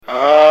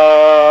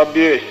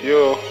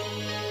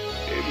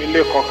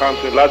ilé kan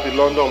cancel láti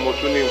London mo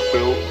tún ní pé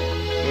ó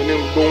mo ní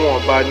gbóhùn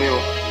ọba ní o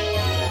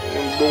ní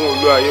gbóhùn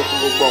olú ayé fún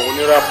gbogbo àwọn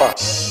oníràpà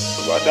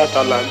tó bá dá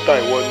Atlanta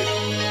ìwọ ni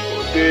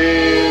mo dé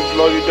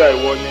Florida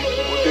ìwọ ni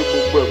mo dé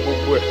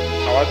gbogbo ẹ̀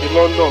àwa ti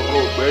London kò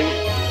gbẹ́yìn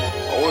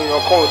àwọn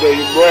èèyàn kan ò dẹ̀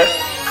yìí gbọ́ ẹ̀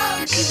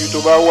kíbi tó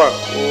bá wà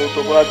ohun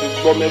tó bá ti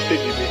gbọ́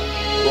mẹ́sẹ̀gì mi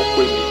wọ́n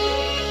pè mí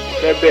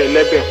ìfẹ́ bẹ́ẹ̀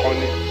lẹ́bẹ̀ kan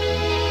ni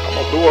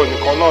àmọ́ pé wọ́n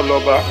nìkan náà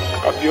lọ́ba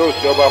àbí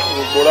òsì ọba fún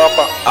gbogbo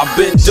rápà. I've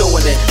been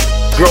doing it.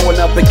 Growing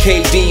up in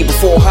KD,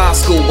 before high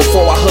school,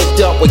 before I hooked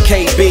up with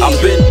KB.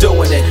 I've been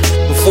doing it.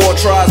 Before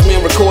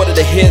Tribesmen recorded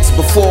the hits,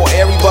 before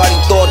everybody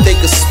thought they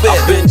could spit.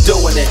 I've been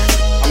doing it.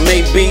 I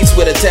made beats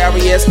with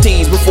Atari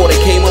STs before they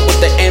came up with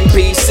the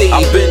MPC.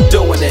 I've been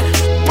doing it.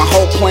 My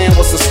whole plan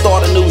was to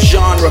start a new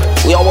genre.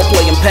 We all were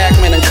playing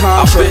Pac-Man and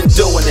Contra. I've been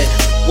doing it.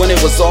 When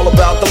it was all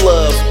about the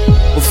love.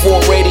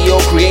 Before radio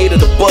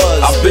created a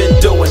buzz. I've been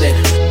doing it.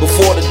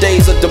 Before the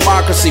days of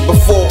democracy.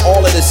 Before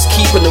all of this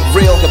keeping it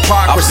real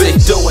hypocrisy. I've been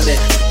doing it.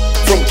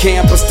 From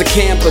campus to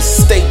campus,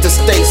 state to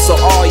state, so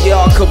all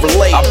y'all could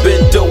relate. I've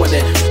been doing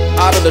it.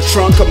 Out of the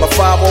trunk of my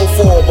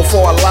 504.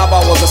 Before I live,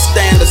 I was a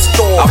standard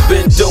store. I've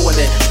been doing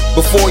it.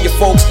 Before your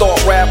folks start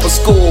rapping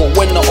school,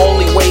 when the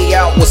only way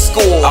out was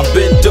school. I've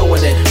been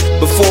doing it.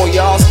 Before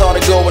y'all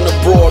started going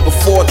abroad.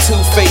 Before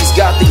Two-Face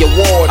got the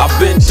award. I've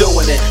been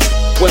doing it.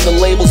 When the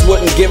labels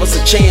wouldn't give us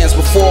a chance.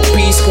 Before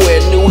P-Square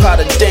knew how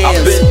to dance.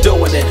 I've been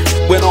doing it.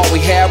 When all we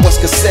had was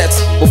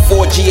cassettes.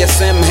 Before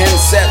GSM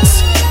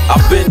handsets.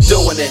 I've been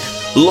doing it.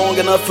 Long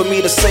enough for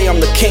me to say I'm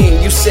the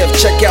king. You said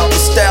check out the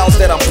styles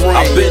that I bring.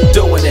 I've been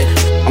doing it.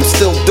 I'm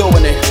still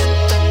doing it.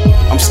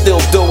 I'm still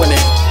doing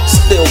it.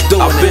 Still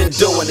doing it. I've been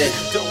doing it.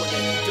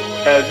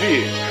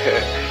 ElDee,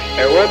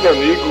 and welcome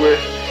Igwe.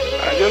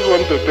 I just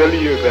want to tell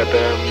you that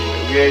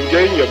we are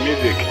enjoying your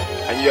music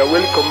and you are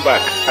welcome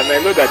back. And I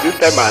know that this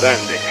time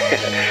around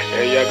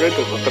you are going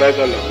to surprise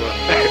all of us.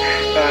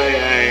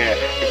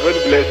 God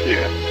bless you.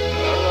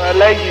 I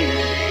like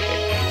you.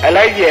 I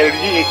like you,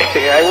 ElDee.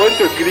 I want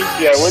to greet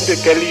you. I want to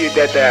tell you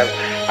that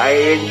I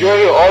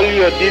enjoy all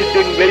your this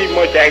thing very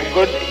much. And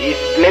God is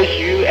bless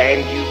you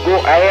and you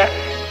go higher.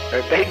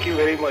 Thank you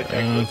very much.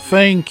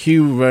 Thank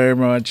you very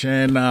much.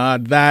 And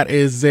that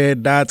is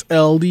it. That's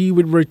ElDee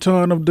with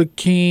Return of the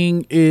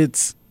King.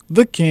 It's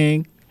the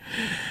King.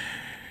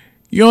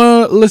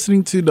 You're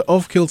listening to the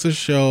Off Kilter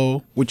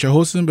Show with your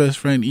host and best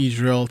friend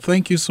Israel.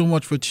 Thank you so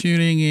much for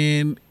tuning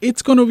in.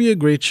 It's going to be a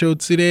great show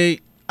today.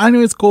 I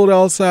know it's cold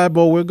outside,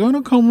 but we're going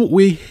to come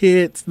with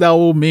hits that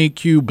will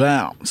make you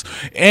bounce.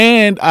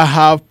 And I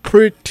have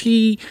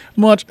pretty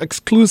much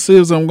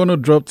exclusives I'm going to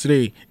drop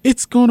today.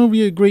 It's going to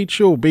be a great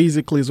show,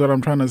 basically, is what I'm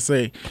trying to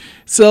say.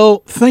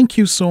 So thank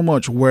you so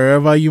much,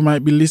 wherever you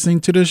might be listening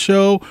to the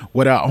show,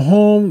 whether at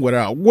home, whether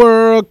at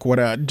work,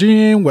 whether at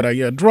gym, whether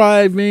you're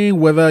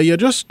driving, whether you're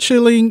just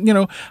chilling,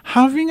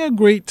 having a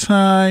great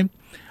time.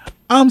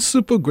 I'm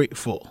super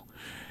grateful.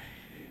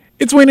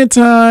 It's winter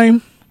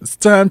time. It's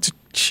time to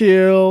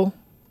chill.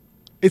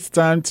 It's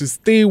time to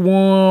stay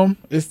warm.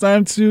 It's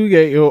time to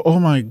get your oh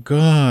my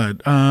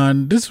god.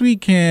 And this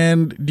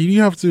weekend, did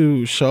you have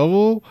to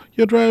shovel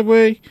your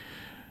driveway?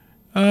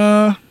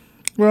 Well,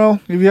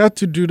 if you had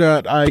to do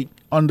that, I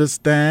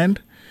understand.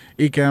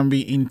 It can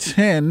be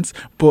intense,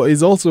 but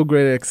it's also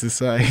great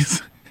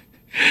exercise.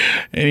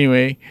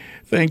 Anyway,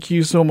 thank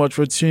you so much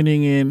for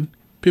tuning in.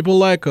 People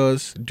like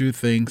us do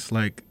things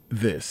like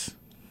this.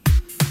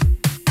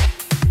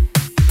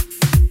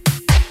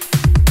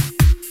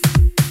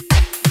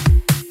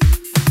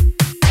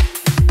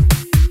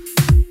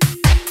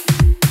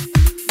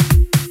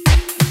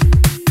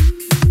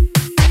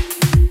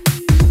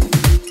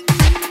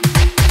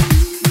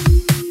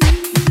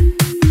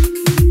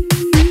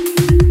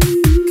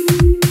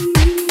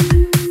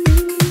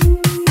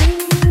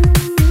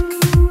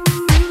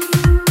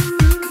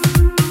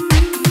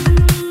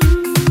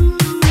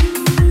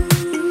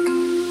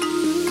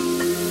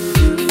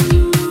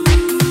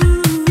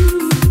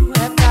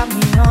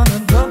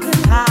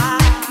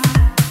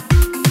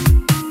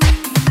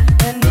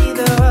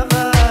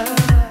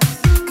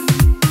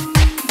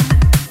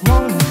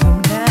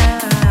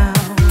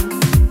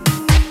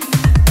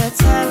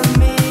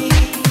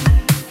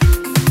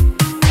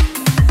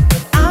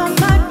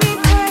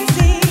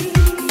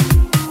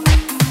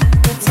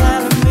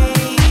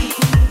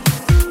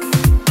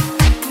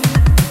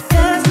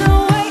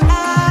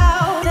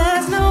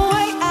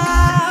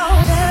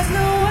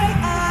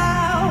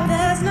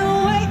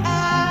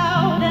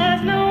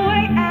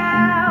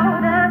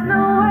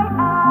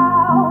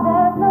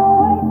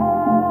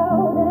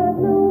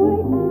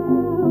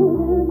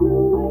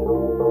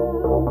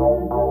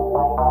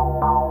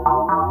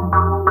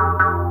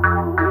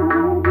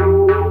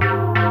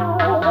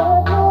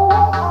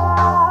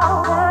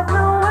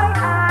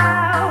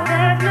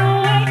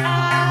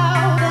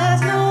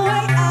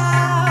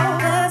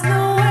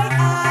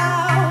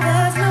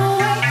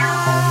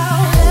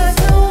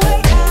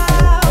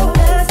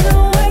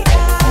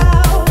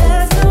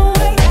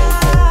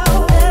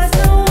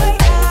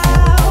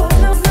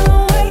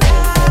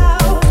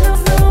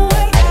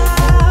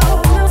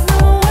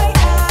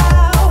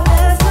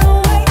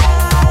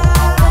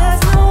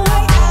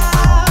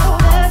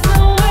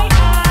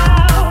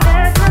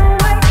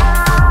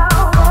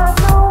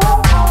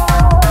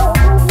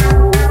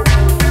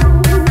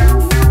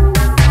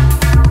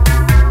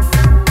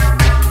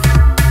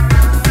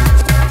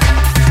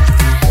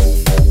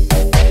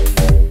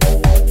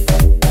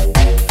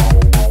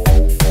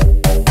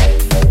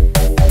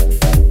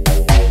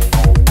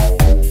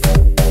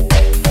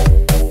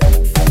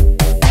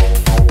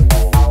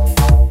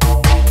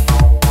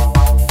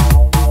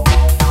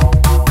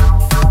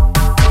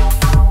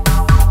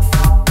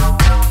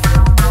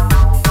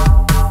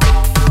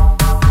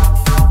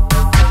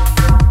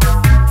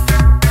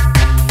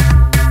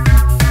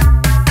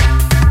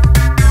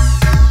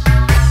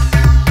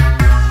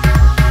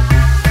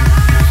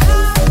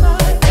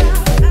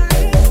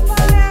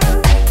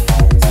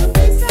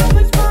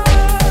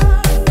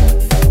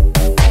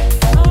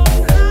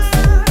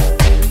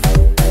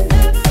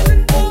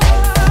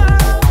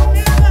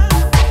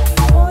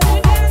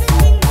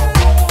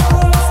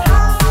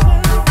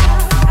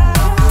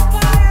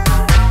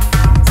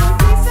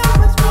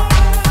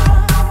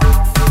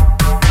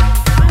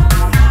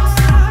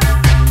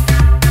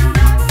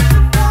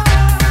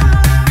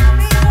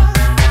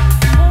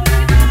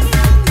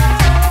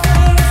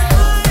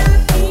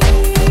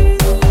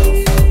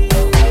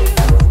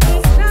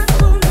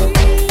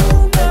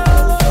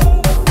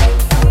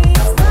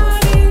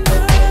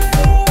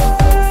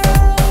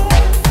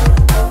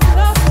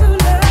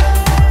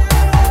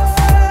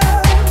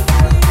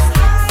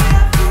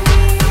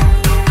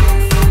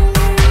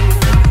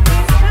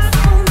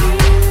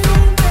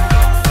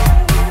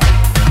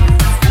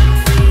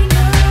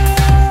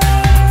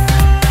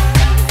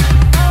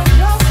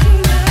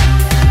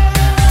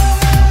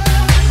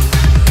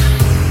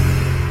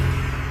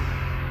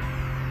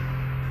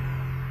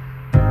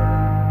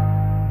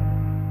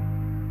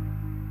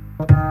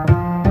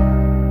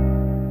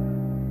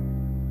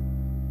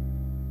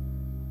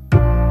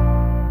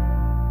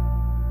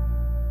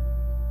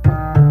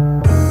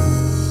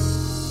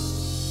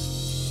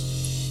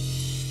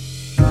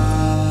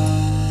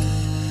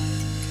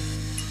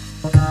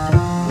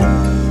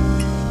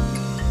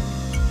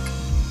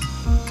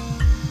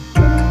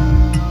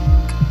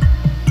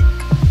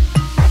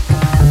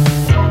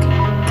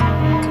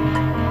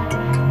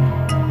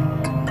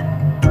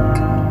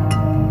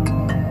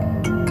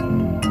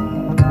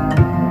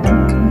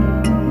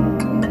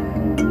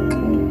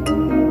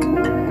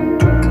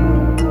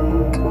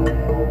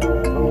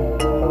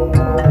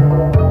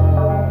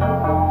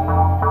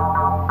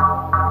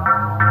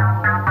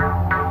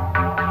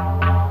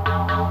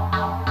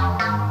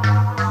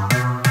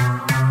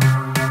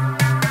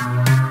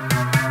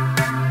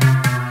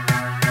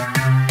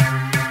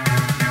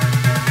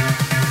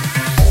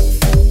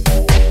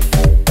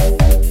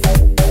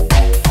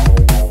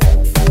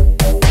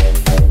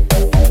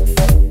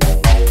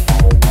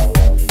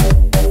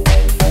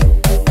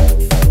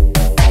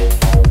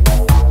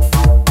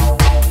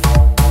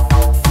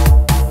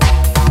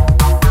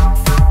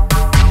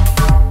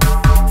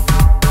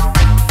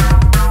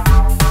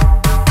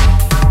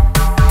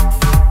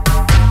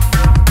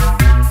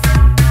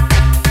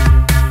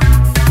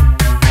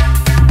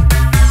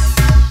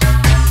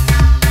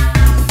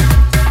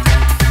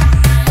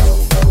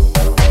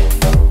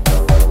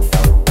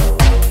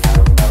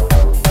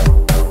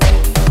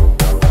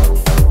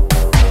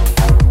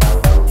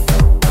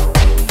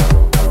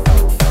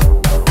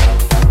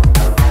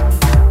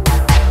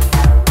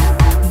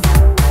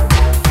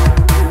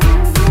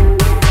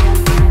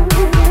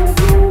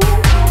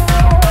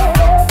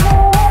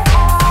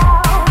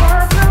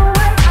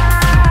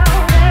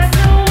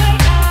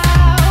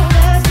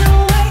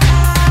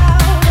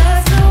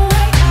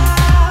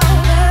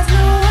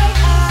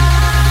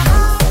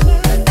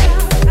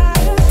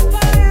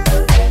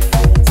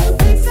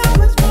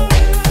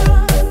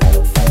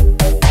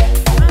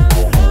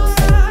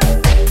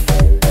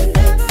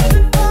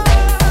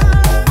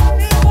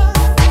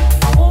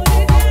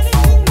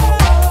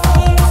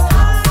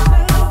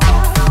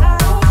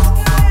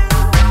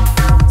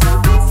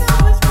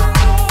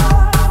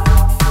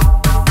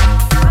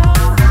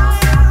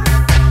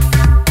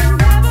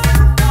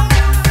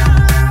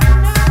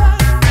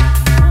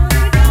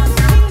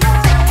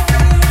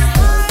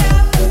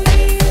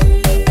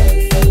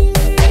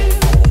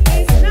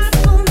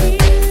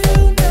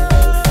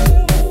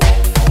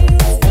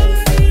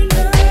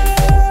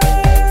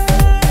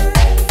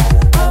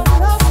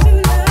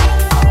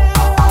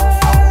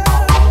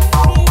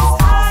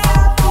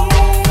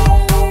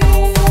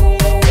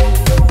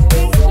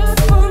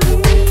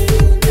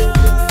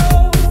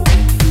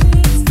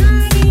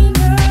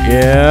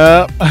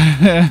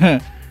 Yeah.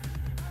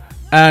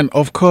 And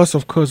of course,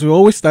 we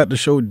always start the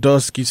show with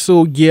Dusky.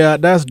 So yeah,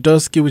 that's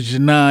Dusky with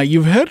Jana.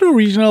 You've heard the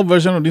original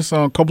version of this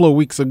song a couple of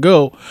weeks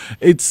ago.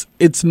 It's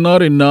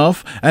Not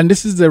Enough. And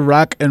this is the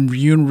Rack and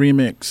Rune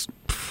remix.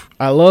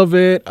 I love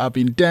it. I've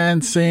been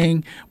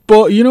dancing.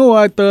 But you know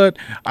what I thought?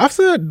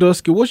 After that,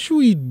 Dusky, what should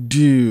we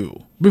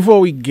do? Before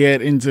we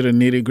get into the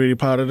nitty-gritty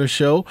part of the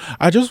show,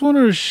 I just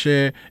wanted to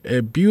share a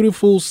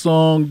beautiful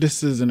song.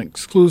 This is an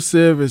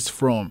exclusive. It's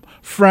from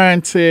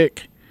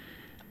Frantik.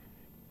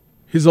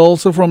 He's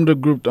also from the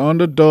group The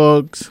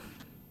Underdogs.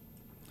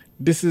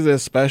 This is a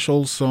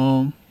special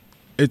song.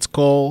 It's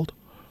called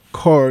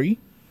Cory.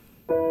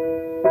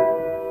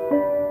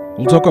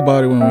 We'll talk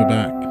about it when we're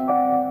back.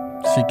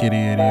 CKD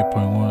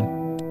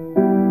 88.1.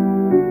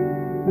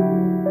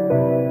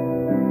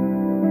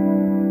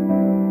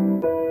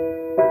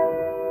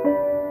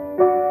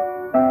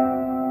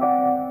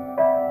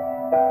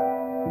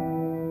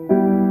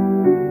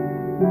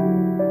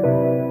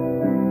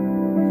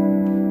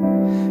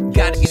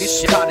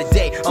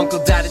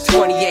 Uncle died at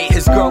 28,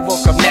 his girl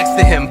woke up next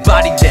to him,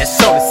 body there,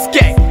 so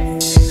escape.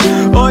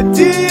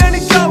 ElDee and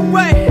it go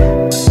away.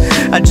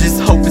 I just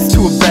hope it's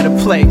to a better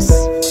place,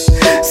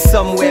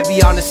 somewhere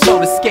beyond the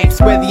soulscapes,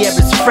 where the air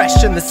is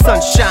fresh and the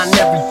sun shine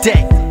every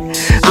day.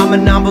 I'm a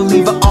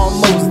non-believer on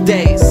most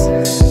days,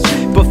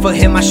 but for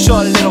him I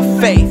show a little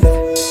faith.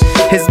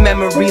 His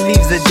memory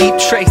leaves a deep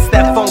trace.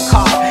 That phone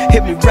call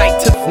hit me right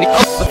to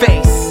the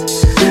face.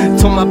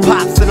 Told my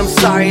pops that I'm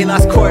sorry he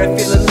lost Cory,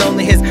 feeling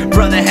lonely. His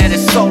brother had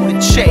his soul to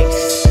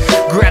chase.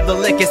 Grabbed the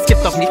liquor,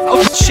 skipped off the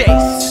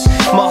chase.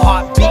 My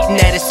heart beating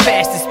at its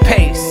fastest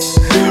pace.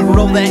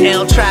 Roll the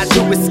L, tried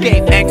to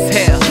escape,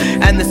 exhale,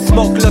 and the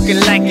smoke looking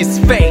like his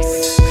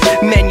face.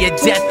 Man, your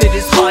death, it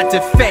is hard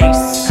to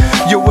face.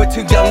 You were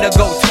too young to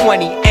go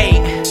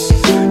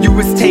 28. You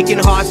was taking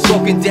hearts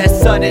broken, dead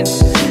sudden.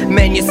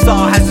 Man, your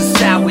soul has a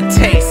sour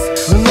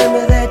taste.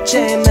 Remember that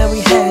jam that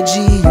we had, G?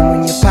 You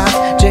and your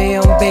pops, J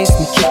on bass,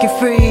 and kick it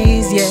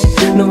freeze, yeah.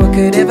 No one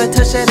could ever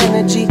touch that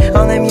energy.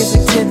 On that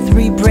music tip,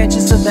 3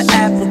 branches of the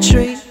apple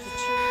tree.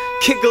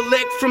 Kick a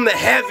lick from the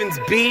heavens,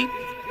 B.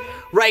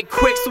 Right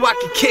quick so I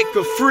can kick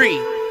for free.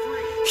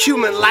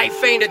 Human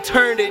life ain't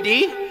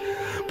eternity,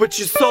 but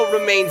your soul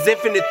remains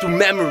infinite through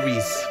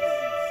memories.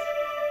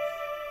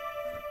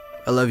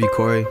 I love you,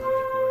 Cory.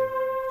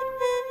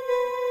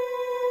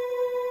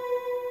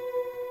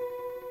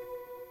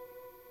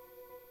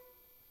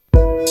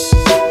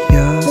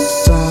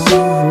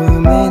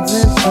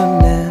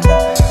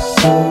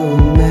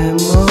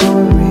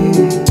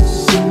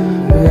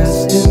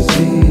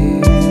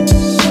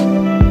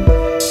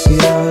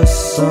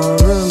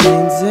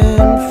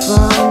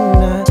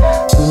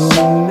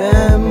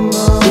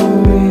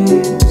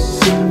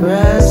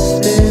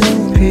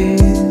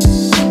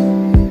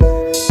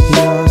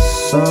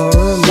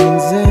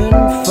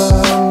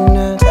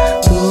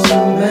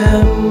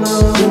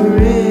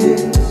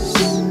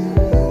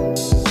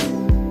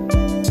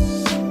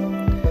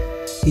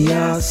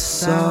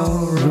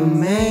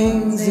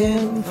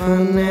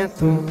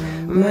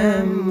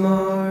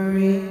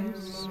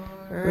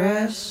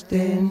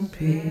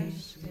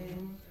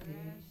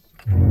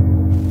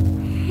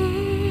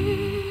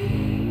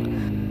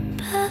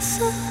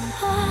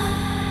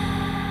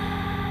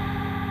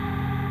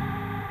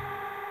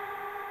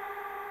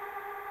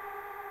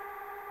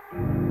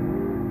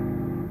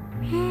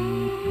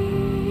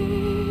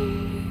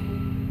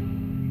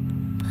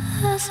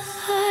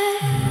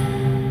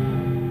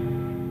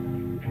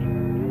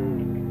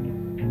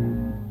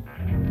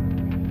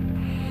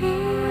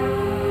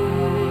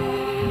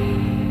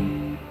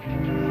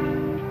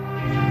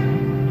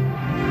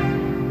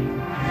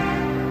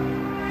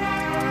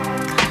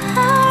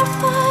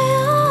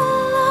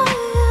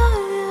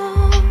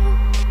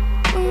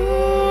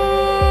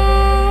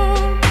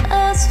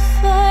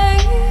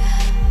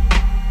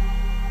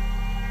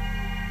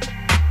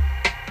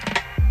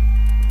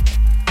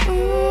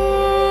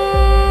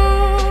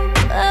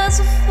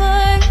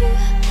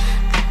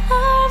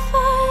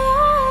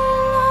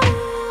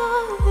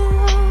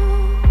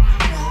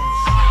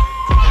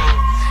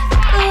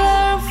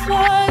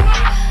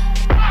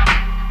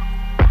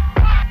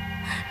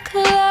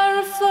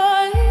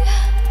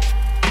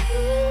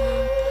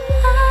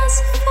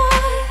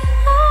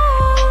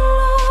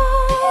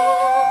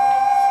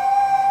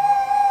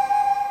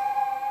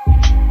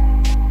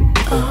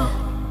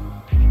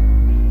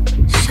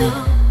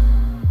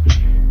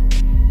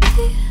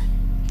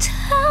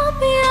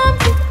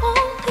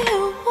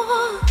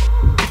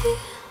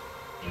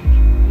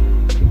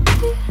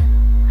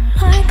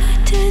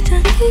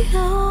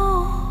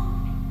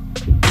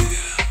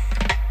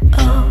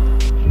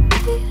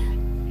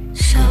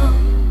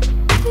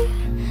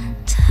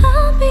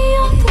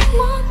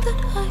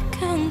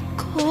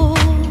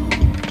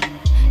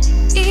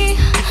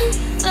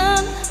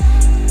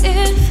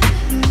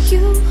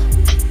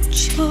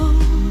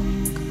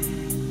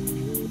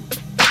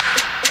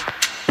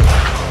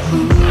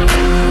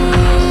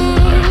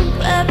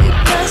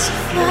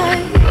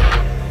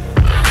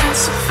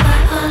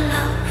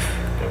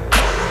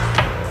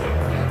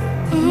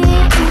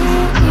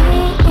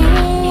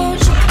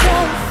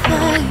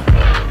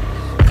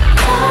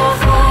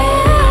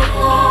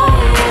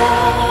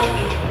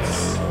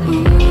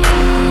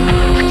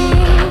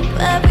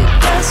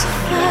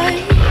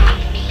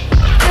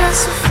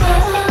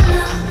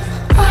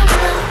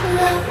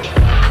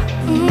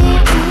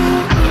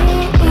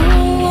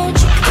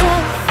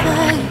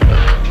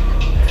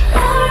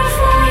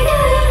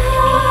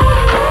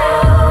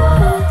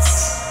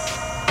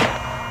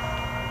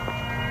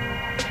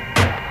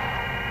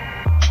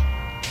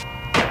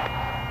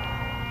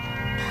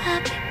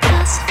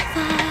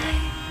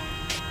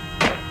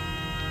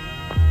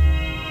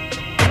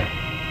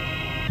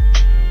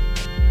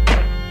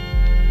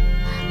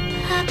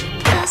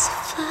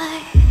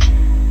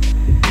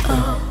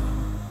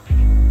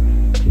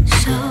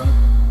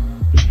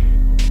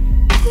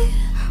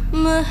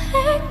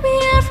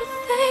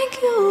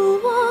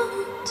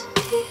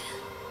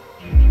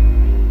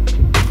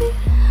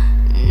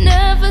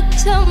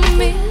 tell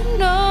me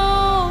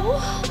no.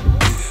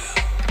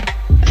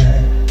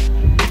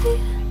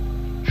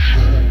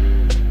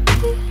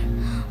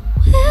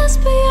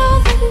 Whisper you're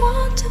the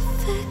one to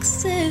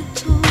fix it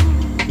too.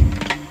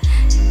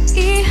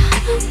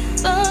 Even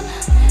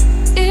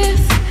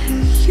if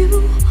you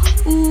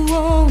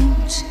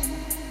won't.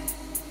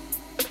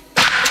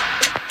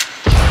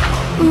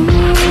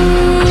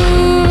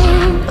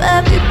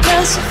 Baby,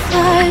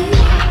 pacify.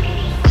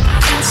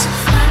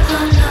 Pacify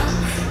my love.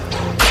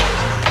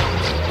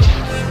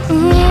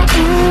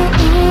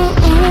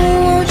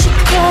 Won't you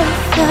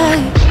clarify?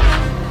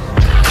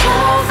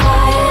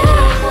 Clarify it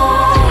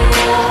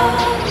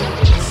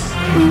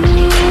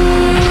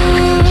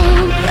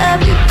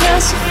baby,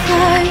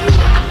 pacify.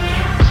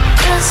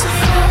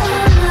 Pacify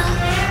my love.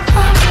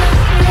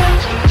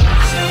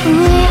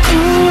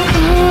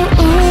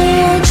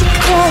 Won't you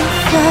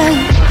clarify?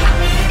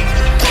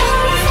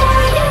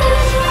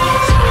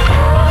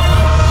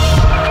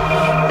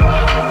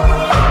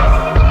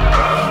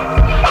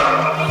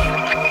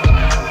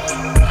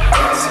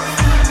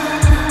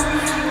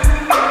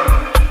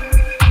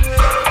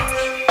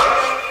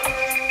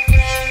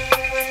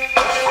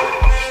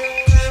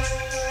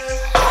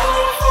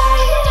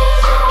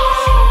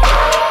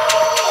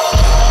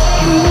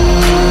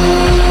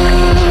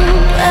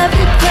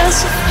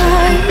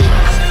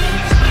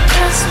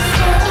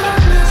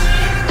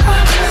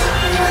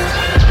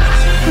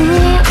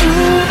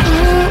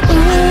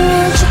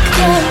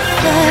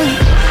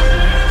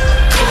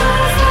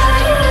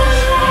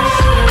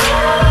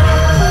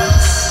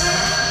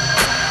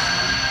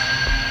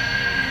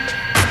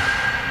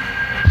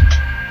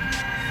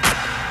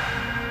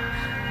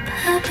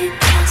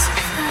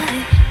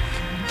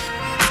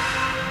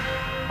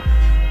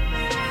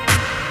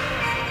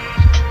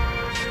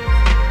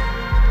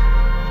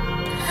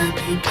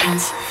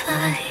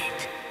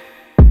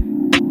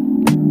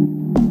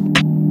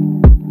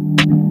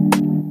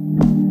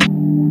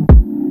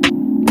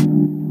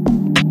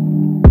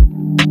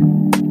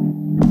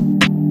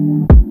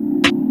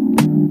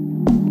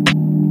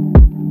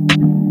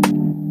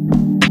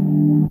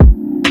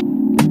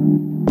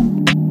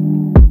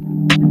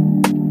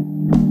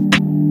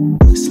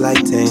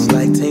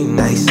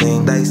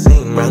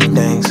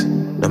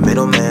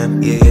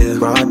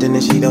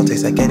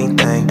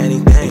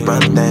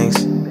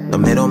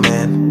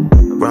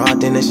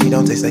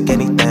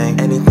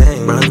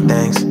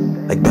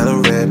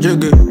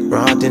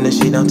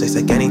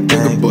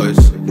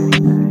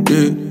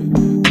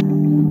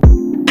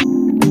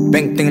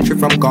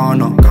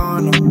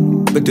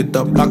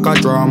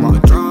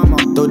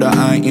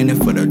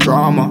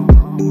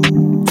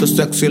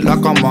 Sexy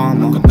like a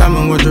mama. Tell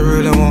me what you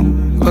really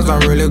want, cause I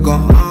really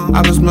gone.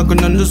 I've been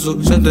smoking on the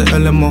zoo since the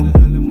LMO.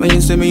 When you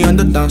see me on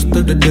the dance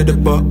to the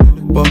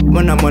but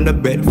when I'm on the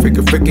bed,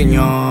 freaking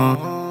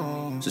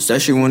young. She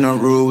said she wanna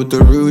roll with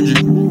the real G.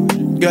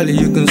 Girl,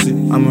 you can see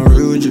I'm a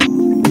real G.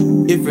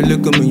 If you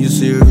look at me, you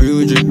see a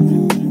real G.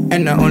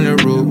 And I only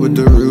roll with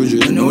the real G.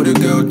 You know the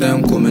girl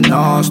damn call me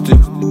nasty,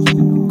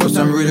 cause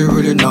I'm really,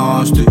 really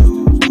nasty.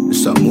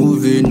 It's a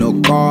movie, no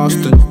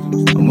casting.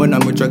 And when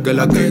I'm with your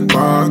girl, I get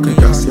barking.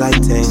 Yeah.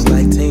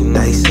 Slighting,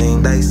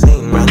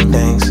 dicing, run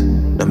things.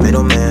 The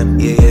middleman,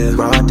 yeah.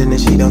 Raw dinner,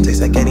 she don't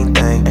taste like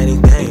anything.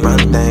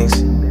 Run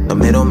things. The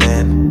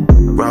middleman.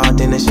 Raw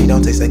dinner, she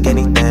don't taste like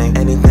anything.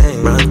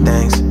 Run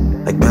things.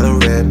 Like Bella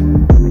Rib.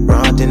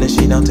 Raw dinner,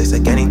 she don't taste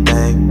like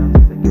anything.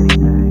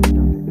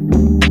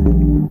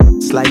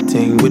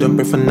 Slighting, we don't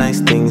pray for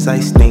nice things.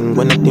 I sting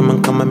when a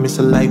demon come, I miss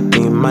a light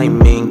beam. My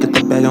mean, get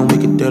the bag and we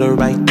can do the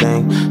right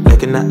thing.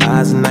 Look in the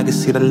eyes and I can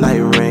see the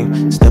light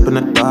ring. Step in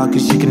the dark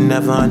cause you can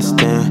never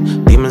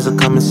understand. Demons are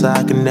coming so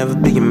I can never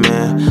be your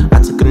man.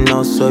 I took a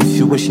note so if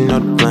you wish you know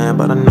the plan.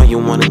 But I know you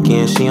want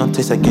again, she don't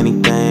taste like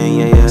anything.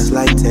 Yeah.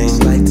 Slighting,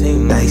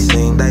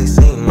 dicing,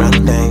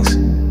 run things.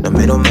 The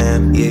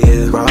middleman,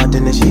 yeah. Raw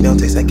dinner, she don't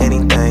taste like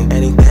anything.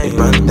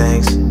 Run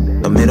things,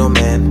 the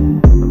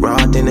middleman.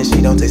 Raw dinner,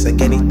 she don't taste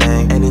like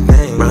anything.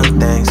 Run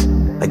things,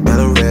 like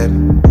Bella Rib.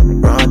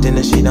 Raw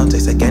dinner, she don't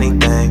taste like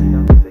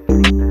anything.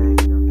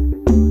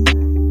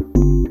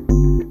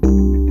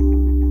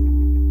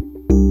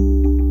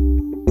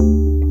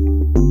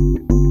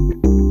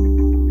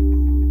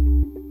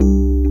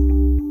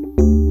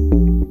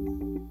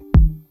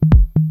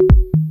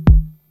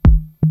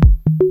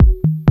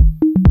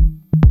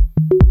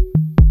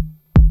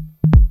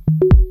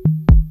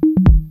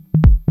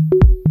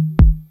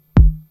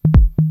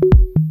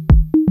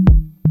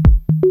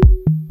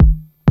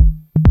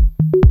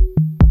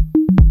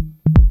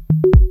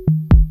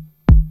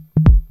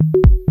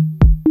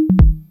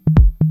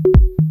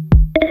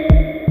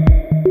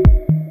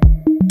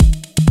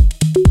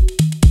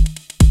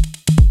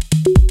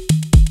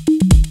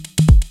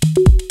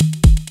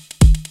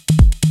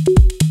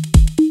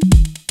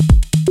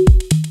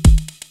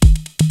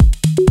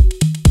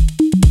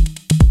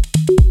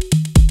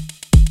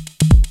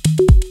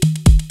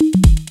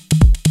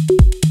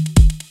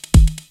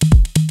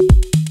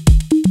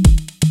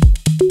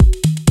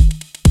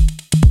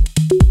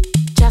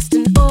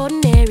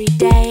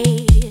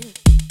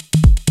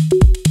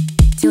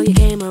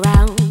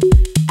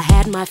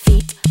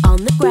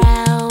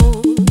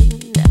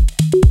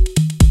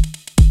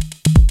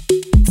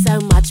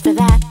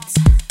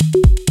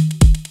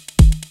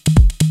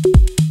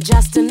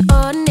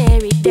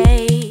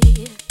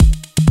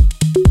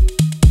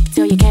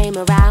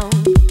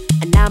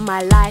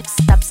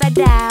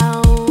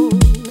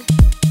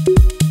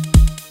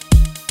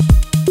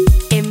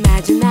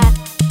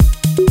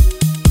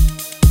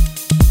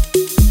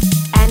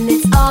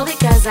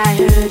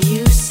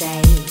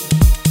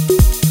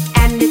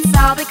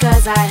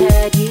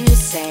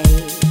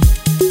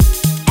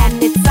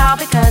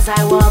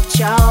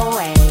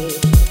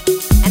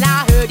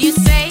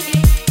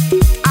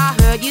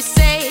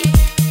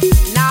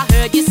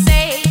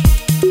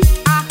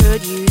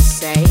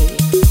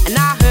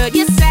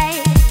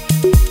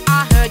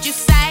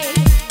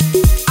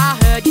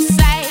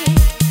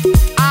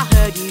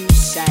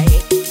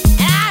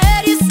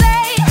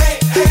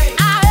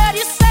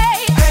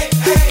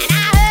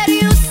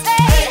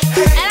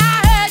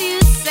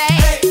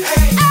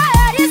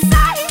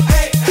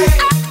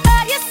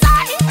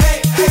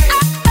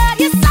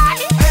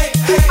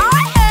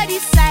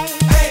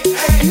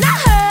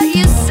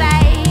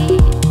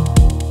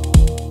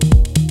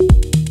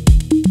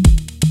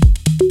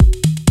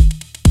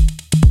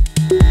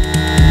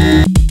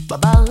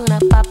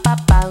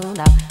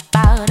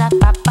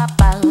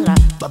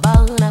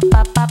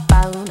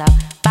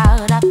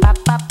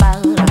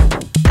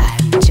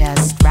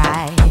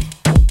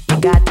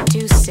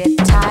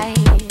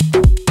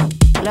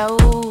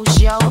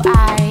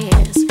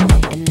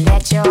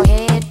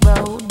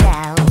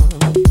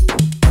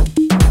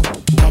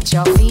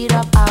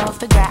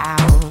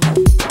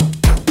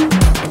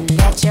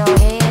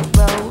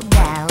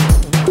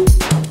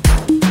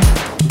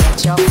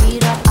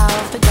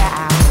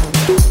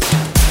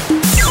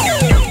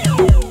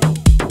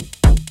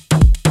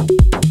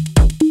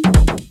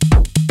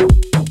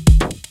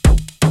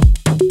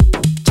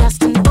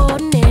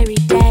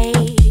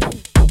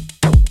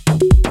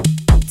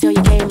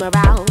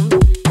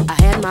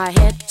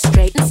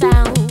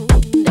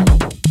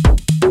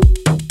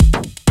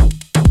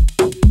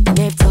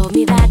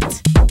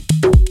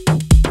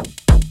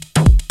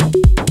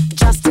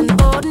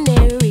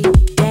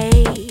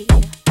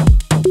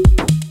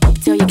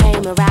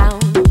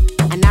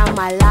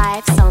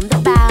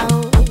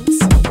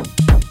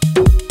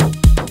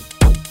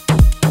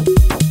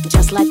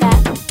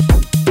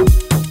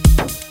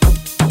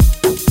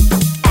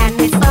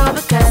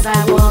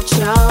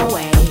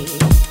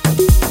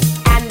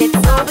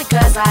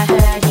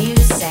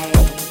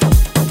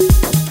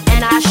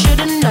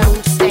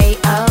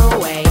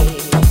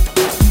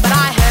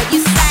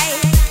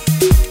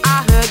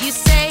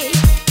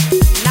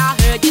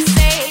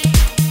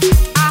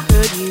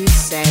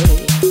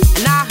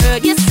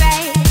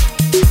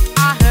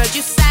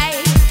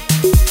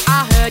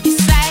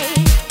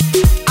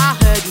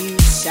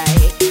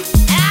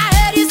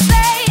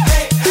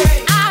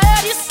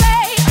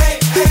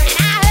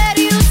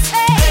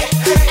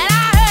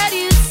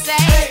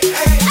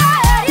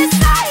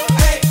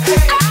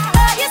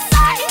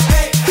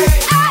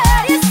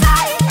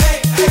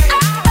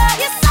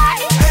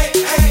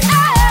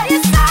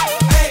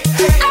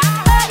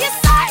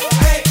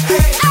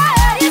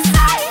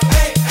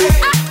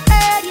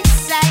 heard you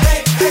say,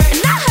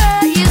 and I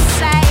heard you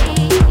say.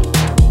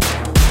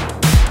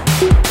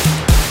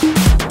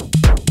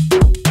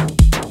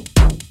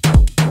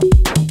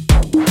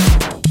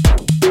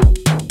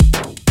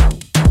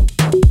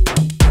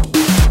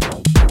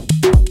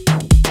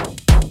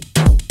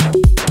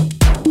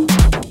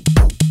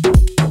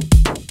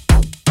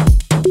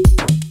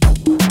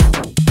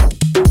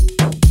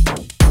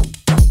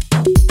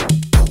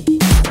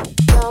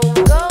 Don't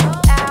go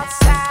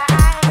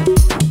outside,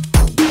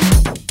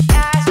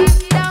 'cause you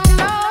don't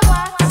know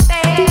what's there.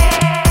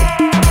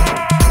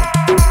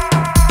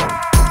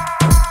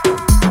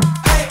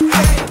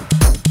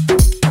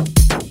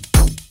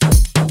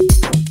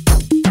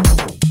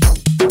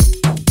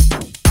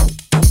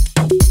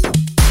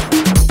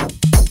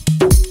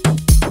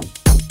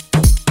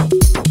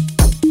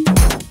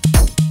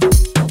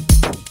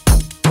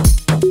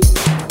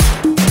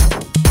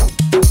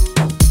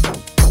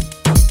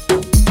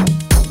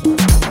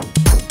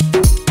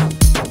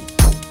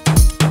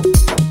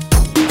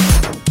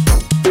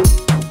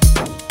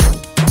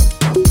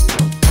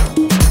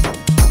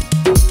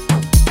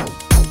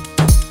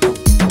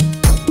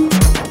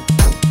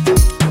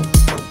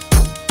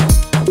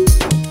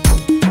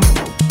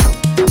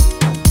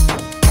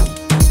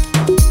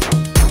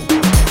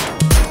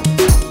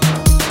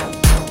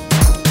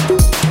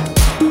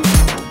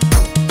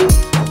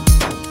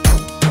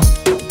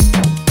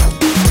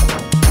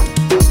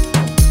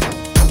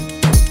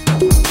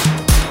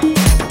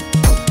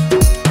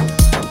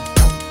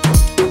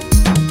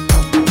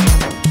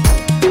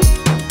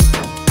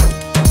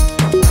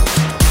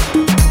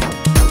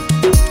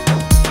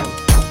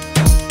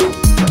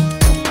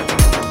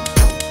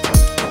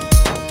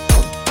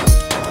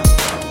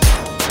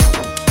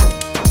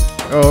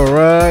 All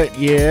right,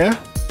 yeah.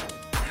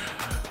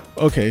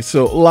 Okay,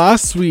 so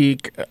last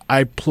week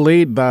I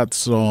played that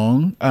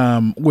song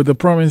with the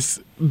promise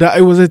that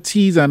it was a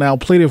tease, and I'll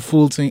play the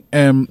full thing,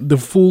 the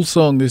full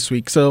song this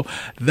week. So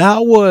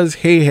that was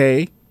 "Hey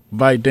Hey"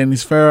 by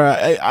Dennis Ferrer.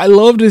 I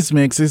love this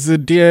mix. It's a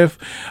DF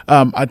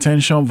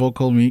attention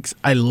vocal mix.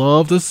 I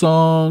love the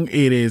song.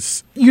 It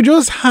is, you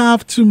just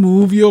have to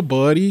move your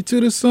body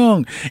to the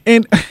song.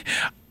 And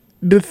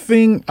the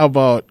thing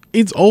about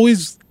it's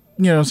always,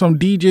 some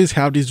DJs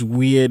have this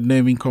weird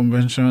naming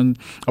convention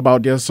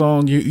about their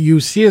song. You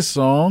see a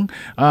song,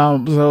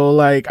 so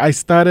like I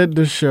started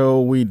the show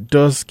with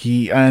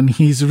Dusky, and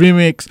his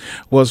remix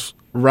was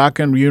Rock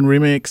and Rune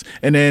remix.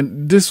 And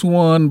then this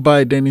one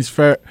by Dennis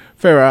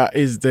Ferrer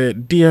is the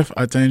DF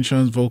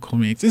Attention's vocal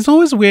mix. It's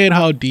always weird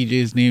how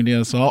DJs name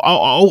their song.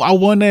 I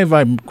wonder if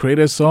I create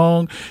a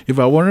song, if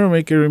I want to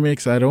make a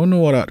remix, I don't know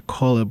what I'd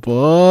call it,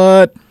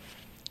 but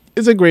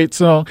it's a great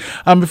song.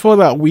 And before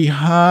that, we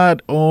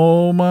had,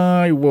 oh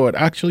my word.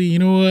 Actually, you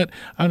know what?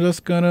 I'm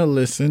just going to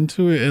listen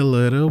to it a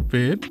little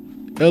bit.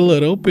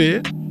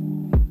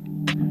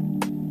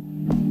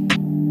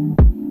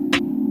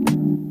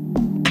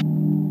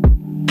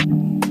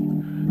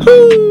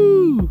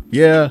 Woo!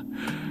 Yeah.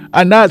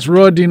 And that's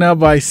Raw Dinner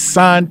by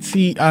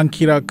Santi and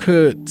Kida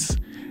Kudz.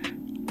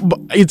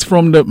 It's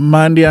from the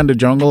Mandy and the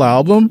Jungle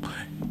album.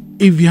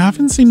 If you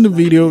haven't seen the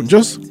video,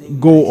 just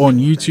go on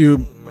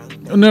YouTube.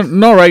 No,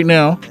 not right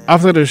now,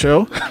 after the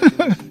show.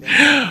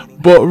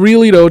 But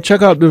really though,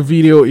 check out the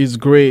video. It's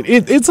great.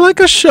 It's like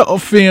a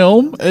short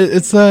film.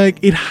 It's like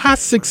it has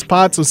 6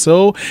 parts or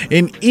so,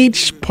 and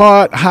each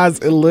part has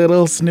a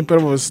little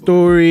snippet of a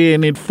story,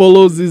 and it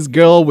follows this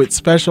girl with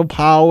special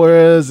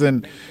powers,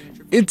 and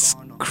it's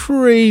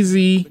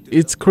crazy.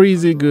 It's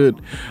crazy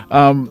good.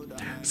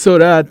 So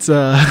that's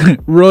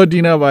Raw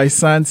Dinner by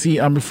Santi,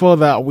 and before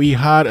that we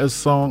had a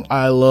song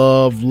I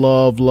love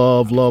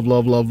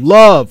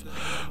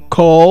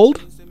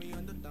called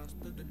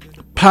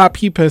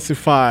Papi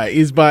Pacify.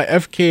 Is by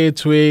FK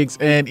Twigs,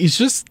 and it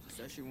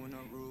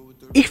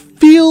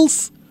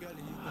feels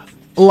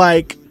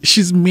like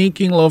she's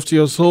making love to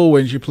your soul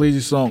when she plays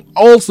the song.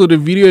 Also, the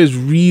video is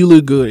really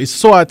good. It's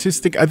so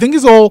artistic. I think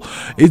it's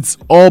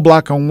all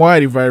black and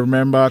white, if I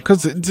remember,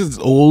 because it's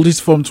old. It's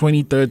from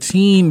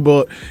 2013,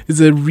 but it's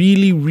a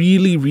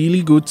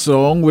really good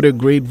song with a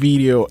great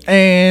video.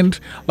 And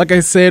like I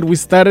said, we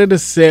started the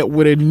set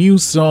with a new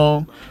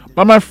song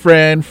by my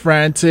friend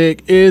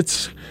Frantik.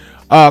 It's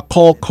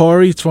called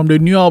Cory. It's from the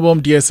new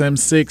album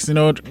DSM-6. You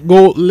know,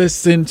 go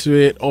listen to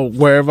it, or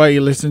wherever you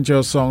listen to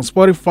your song,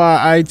 Spotify,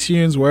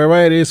 iTunes, wherever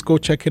it is, go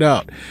check it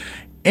out.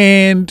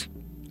 And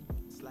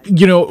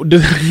you know,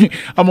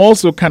 I'm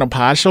also kind of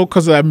partial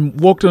because I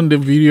worked on the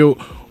video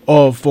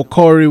for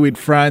Cory with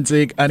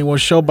Frantik, and it was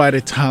shot by the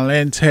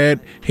talented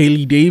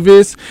Haley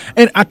Davis,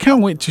 and I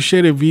can't wait to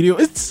share the video.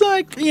 It's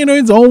like, you know,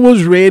 it's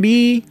almost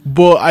ready,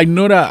 but I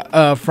know that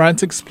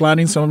Frantik's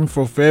planning something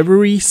for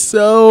February,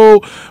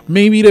 so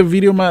maybe the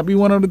video might be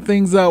one of the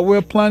things that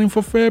we're planning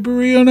for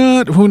February or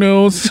not, who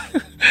knows.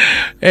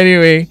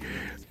 Anyway,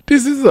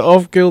 this is the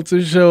Off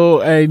Kilter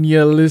show, and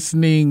you're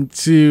listening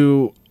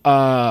to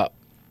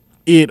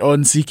it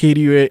on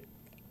CKDU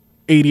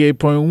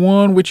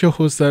 88.1 with your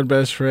host and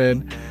best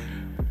friend.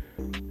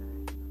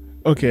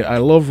 Okay, I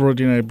love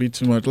Rodin a bit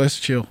too much. Let's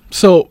chill.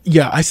 So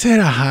yeah, I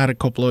said I had a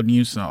couple of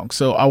new songs,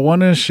 so I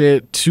want to share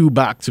 2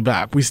 back to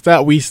back. We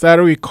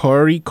started with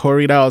Cory,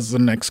 that was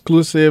an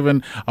exclusive,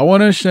 and I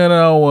want to share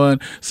that one.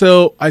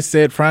 So I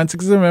said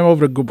Frantik is a member of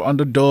the group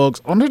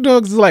Underdogs.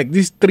 Underdogs is like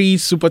these 3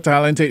 super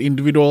talented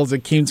individuals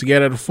that came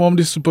together to form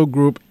this super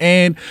group,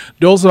 and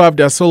they also have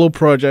their solo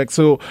project.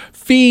 So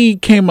Phee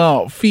came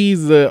out. Phee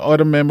is the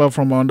other member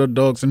from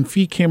Underdogs, and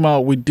Phee came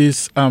out with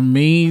this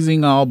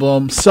amazing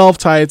album,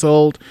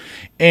 self-titled.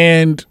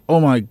 And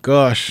oh my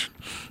gosh,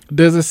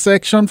 there's a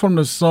section from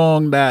the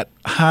song that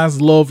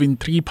has love in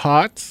 3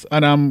 parts,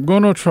 and I'm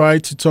gonna try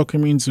to talk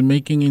him into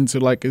making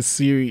into like a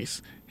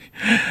series.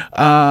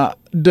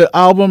 The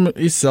album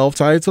is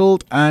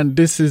self-titled, and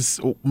this is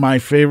my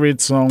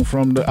favorite song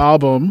from the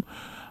album,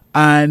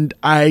 and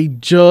I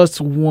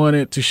just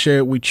wanted to share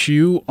it with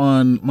you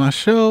on my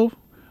show.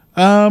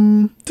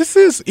 This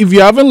is, if you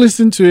haven't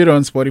listened to it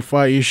on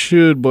Spotify, you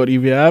should, but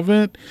if you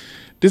haven't,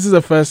 this is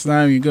the first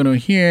time you're gonna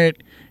hear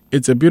it.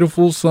 It's a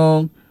beautiful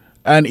song,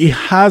 and it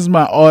has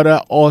my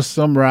other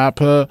awesome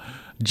rapper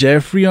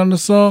Jeffrey on the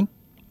song.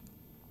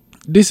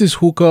 This is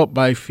Hookup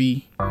by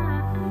Phee.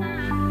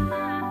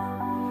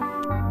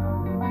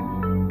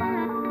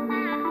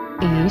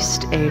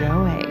 East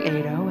 808.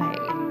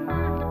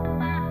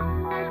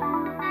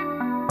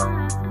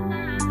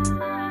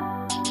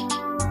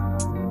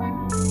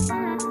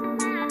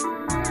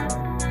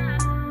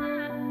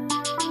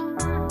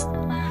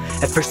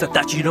 At first I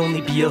thought you'd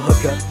only be a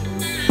hookup,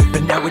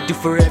 but now we'd do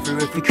forever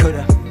if we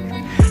coulda.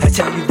 I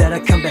tell you that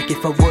I'd come back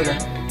if I woulda,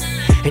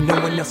 and no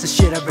one else's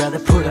shit I'd rather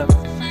put up.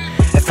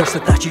 At first I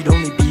thought you'd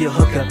only be a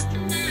hookup,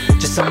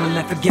 just someone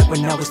I forget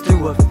when I was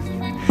through of.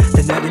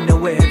 Then out of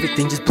nowhere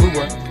everything just blew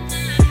up.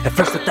 At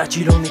first I thought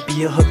you'd only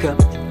be a hookup,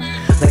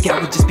 like I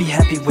would just be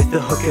happy with the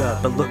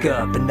hookup. But look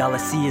up and all I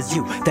see is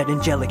you, that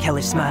angelic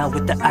hellish smile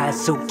with the eyes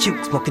so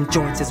cute. Smoking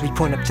joints as we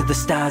point up to the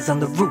stars on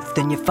the roof,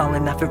 then you're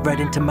falling off it right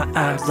into my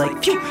arms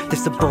like phew.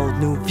 This a bold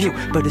new view,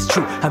 but it's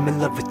true, I'm in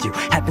love with you.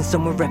 Happened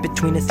somewhere right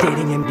between us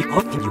dating and me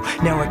hooking you.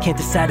 Now I can't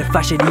decide if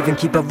I should even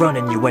keep on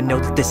running you. I know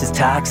that this is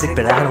toxic,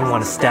 but I don't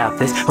wanna stop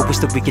this. I wish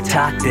that we could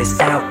talk this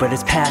out, but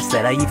it's past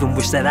that. I even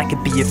wish that I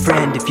could be your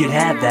friend if you'd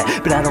have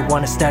that, but I don't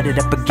wanna start it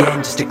up again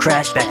just to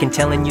crash back and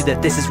telling you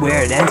that this is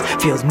where it ends.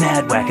 Feels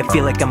mad whack, I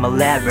feel like I'm a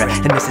lab rat,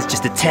 and this is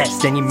just a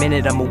test. Any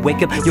minute I'ma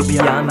wake up, you'll be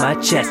on my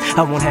chest.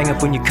 I won't hang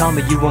up when you call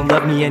me, you won't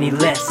love me any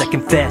less, I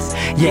confess.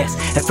 Yes,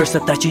 at first I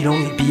thought you'd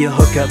only be a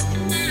hookup,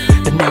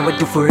 but now I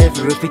do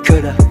forever if we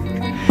coulda.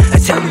 I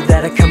tell you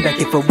that I'd come back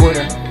if I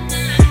woulda.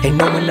 Ain't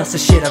no one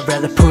else's shit I'd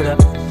rather put up.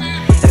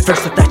 At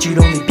first I thought you'd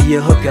only be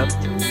a hookup,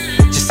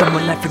 just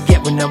someone I'd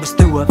forget when I was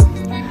through up.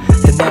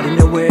 Then out of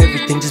nowhere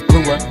everything just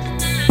blew up.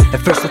 At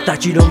first I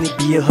thought you'd only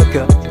be a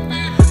hookup,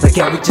 like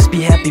I would just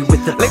be happy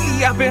with the.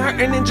 Lately I've been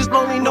hurting and just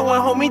lonely, no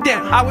one hold me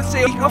down. I would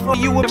say I'm for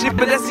you up shit,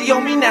 but that's the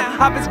on me now.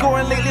 I've been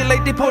scoring lately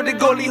like they pulled the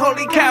goalie.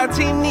 Holy cow,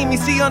 team need me,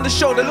 see on the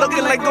shoulder,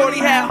 looking like Gordy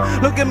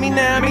Howe. Look at me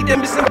now, make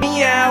them missing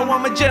me out.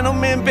 I'm a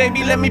gentleman,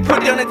 baby, let me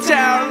put down the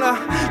towel.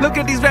 Look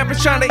at these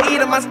rappers trying to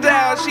eat on my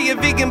style. She a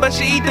vegan, but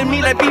she eat the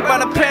meat like beef by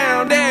the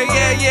pound.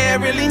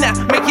 Yeah, really now,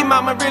 make your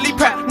mama really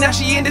proud. Now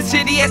she in the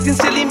city acting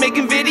silly,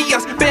 making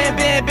videos.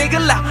 Bam, bigger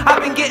loud,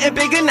 I've been getting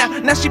bigger now.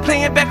 Now she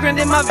playing background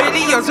in my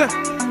videos.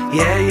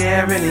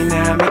 Yeah, really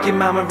now, make your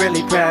mama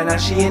really proud. Now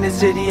she in the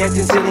city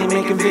acting silly,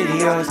 making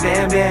videos.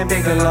 Bam,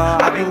 bigger law,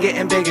 I've been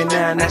getting bigger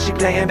now. Now she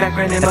playing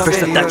background in my videos. At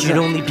first I thought you'd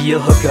only be a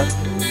hookup,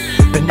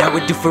 but now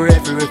we'd do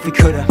forever if we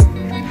coulda.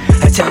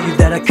 I tell you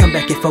that I'd come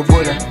back if I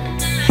woulda.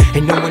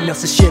 Ain't no one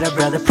else's shit I'd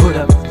rather put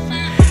up.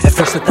 At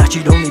first I thought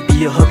you'd only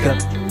be a hookup,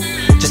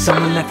 just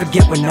someone I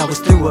forget when I was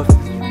through up.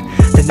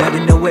 Then out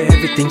of nowhere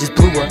everything just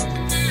blew up.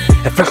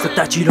 At first I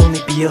thought you'd only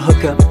be a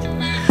hookup,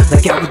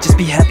 like I would just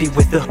be happy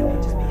with the.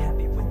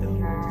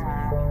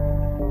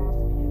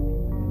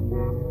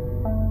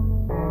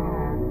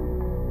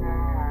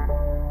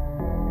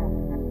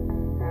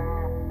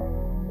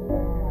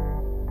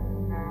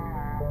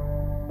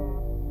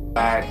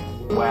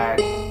 Whack.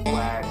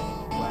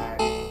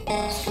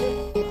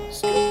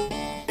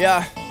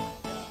 Yeah.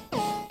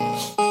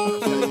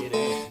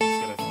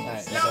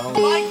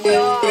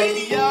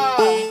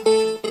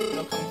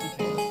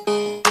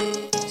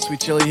 Sweet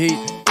chili heat.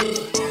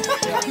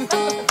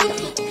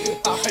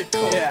 Alright,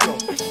 cool. Yeah.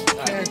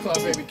 Karen Club,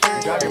 baby.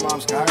 Karen, drive your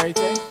mom's car, right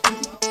there.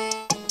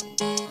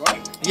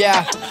 What?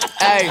 Yeah,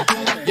 hey,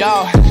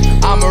 yo,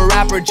 I'm a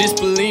rapper, just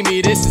believe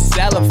me, this is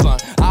hella fun.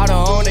 I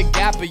don't own a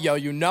Gapper, yo,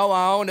 you know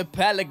I own a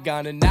pellet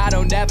gun. And I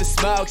don't ever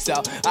smoke,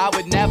 so I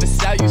would never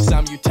sell you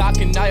some. You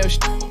talking all your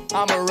shit,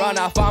 I'ma run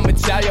off, I'ma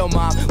tell your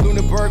mom.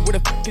 Lunenburg, what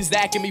the f*** is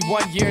that? Give me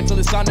 1 year until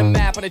it's on the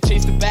map. I'ma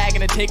chase the bag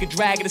and I take a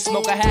drag of the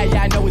smoke I had,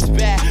 yeah, I know it's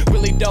bad.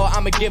 Really though,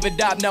 I'ma give it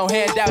up, no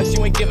handouts,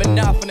 you ain't giving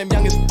up. And them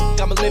young as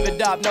f***, I'ma live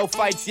it up, no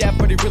fights, yeah,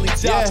 but it really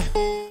tough.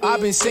 Yeah. I've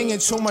been singing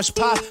too much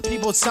pop.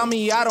 People tell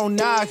me I don't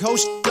knock. Oh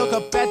look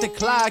up at the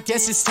clock.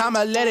 Guess it's time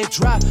I let it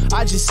drop.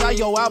 I just saw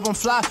your album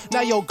fly. Now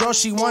your girl,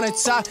 she wanna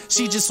talk.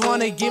 She just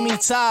wanna give me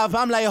top.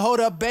 I'm like, hold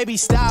up, baby,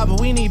 stop.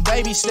 We need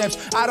baby steps.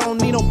 I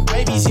don't need no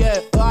babies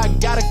yet. But I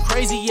got a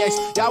crazy ex.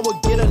 Y'all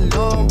would get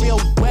along real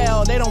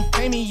well. They don't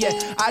pay me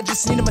yet. I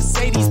just need a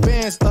Mercedes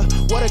Benz.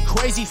 What a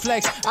crazy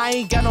flex. I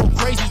ain't got no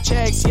crazy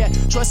checks yet.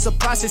 Trust the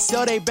process,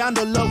 so they bound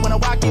to look. When I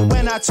walk in,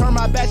 when I turn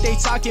my back, they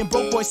talking.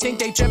 Broke boys think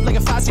they drip like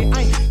a faucet.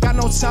 I ain't got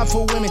no time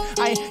for women,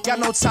 I ain't got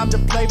no time to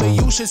play. But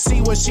you should see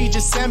what she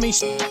just sent me.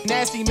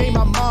 Nasty made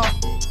my mom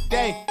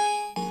day.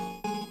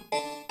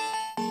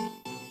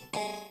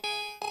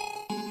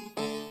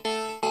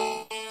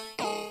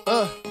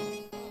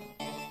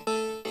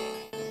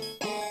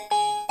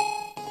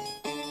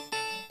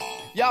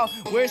 Yo,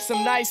 we're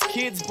some nice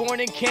kids born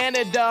in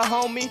Canada,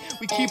 homie.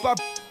 We keep our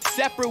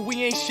separate,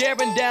 we ain't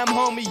sharing them,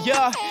 homie.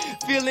 Yeah,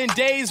 feeling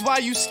days while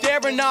you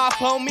staring off,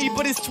 homie.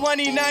 But it's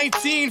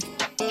 2019,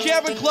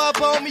 Karen Club,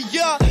 homie.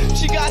 Yeah,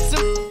 she got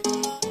some,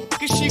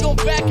 cause she gon'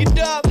 back it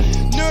up.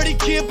 Nerdy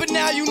kid, but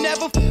now you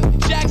never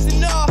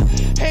Jackson off.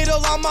 Hate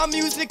all on my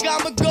music,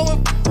 I'ma go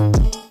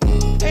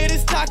and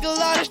haters talk a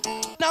lot of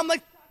and I'm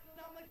like.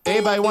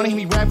 Everybody wanna hear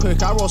me rap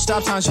quick. I roll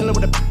stop signs, chillin'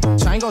 with the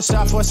so I ain't gon'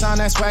 stop for a sign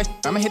that's whack.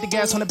 I'ma hit the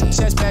gas on the bitch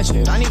that's patch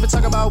it. I ain't even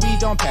talk about weed,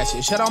 don't patch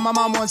it. Shut on my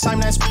mom one time,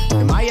 that's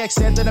and my ex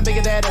said that I'm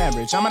bigger than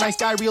average. I'm a nice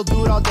guy, real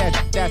dude, all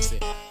that. That's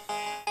it.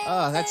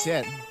 That's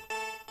it.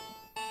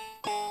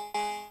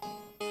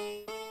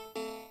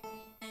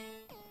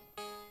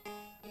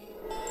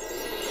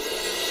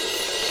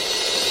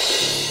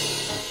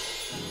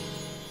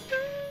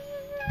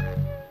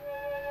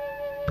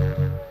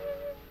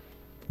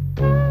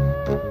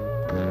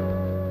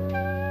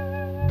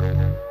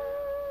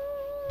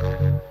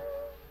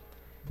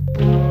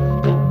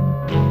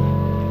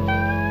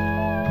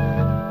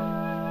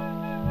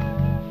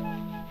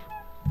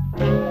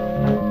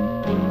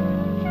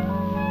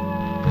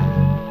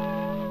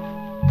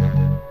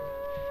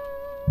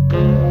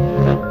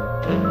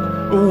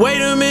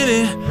 Wait a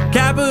minute,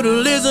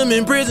 capitalism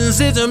and prison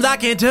systems, I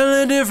can't tell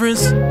the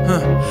difference.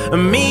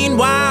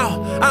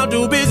 Meanwhile, I'm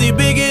too busy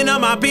bigging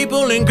up my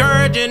people,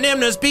 encouraging them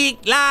to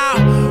speak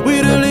loud.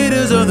 We the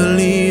leaders of the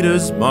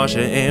leaders,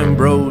 Marsha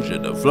Ambrosia,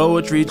 the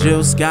poetry,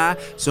 Jill Sky,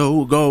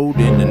 so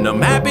golden. And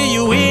I'm happy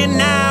you here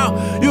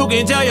now. You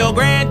can tell your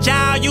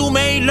grandchild you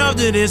made love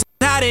to this,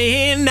 how they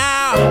here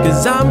now.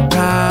 Cause I'm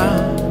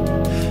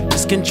proud,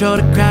 just control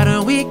the crowd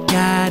and we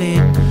got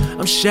it.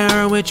 I'm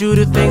sharing with you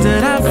the things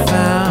that I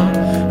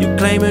found. You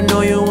claim and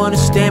know you wanna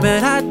stay,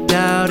 but I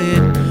doubt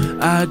it.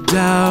 I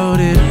doubt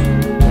it.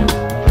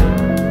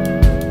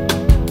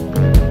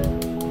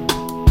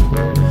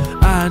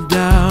 I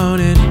doubt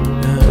it.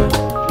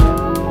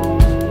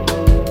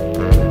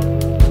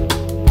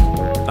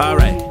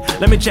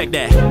 check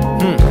that.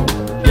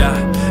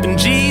 Yeah. And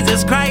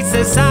Jesus Christ,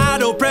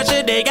 societal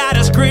pressure, they got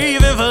us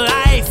grieving for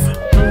life.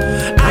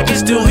 I can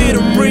still hear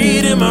them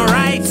reading my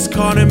rights,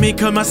 calling me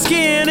cause my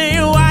skin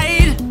ain't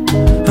white.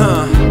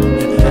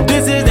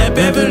 This is that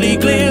Beverly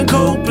Glen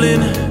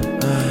Copeland.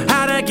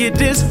 How'd I get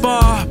this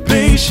far?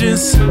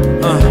 Patience.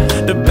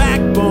 The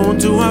backbone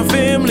to our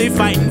family,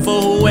 fighting for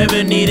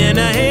whoever needing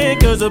a hand,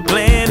 cause the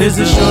plan is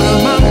to show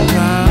them I'm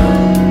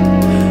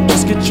proud.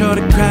 Just control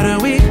the crowd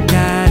and we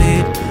got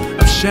it.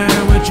 I'm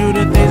sharing with you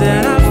the things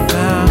that I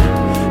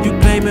found. You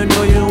claim you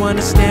know you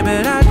understand,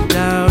 but I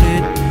doubt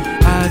it.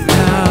 I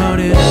doubt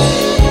it.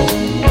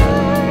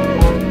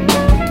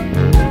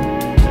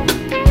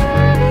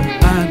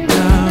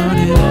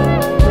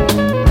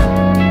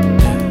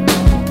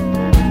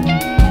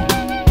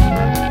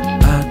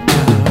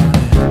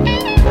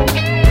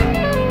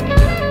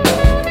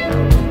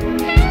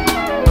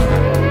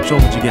 Show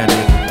what you got in.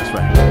 That's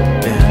right.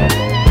 Yeah.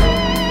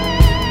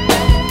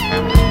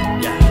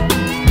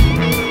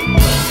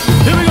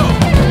 Here we go.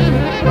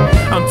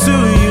 I'm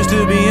too used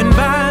to being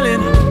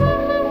violent.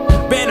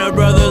 Banner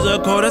Brothers, a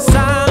code of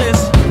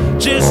silence.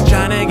 Just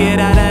trying to get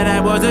out of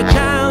that was a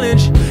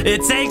challenge.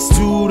 It takes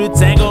two to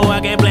tango. I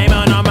can't blame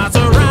on all my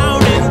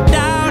surroundings.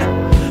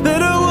 Doubt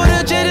that I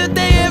would've changed a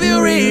thing if you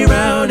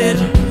rerouted.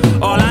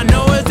 All I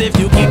know is if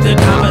you keep the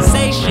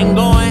conversation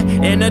going,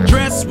 and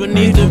address what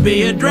needs to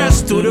be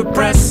addressed to the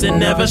press, and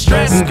never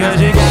stress,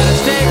 cause you gotta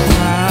stay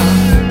proud.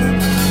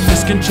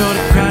 Just control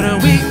the crowd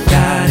and we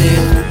got it.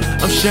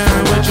 I'm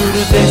sharing with you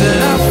the things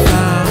that I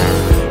found.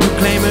 You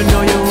claim you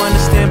know you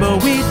understand,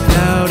 but we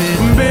doubt it.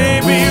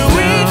 Baby,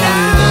 we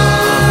doubt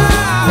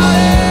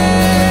it.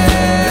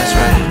 That's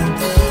right.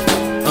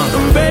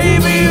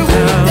 Baby, we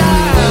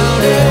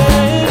doubt it.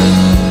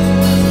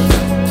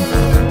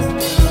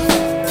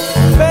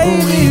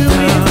 Baby,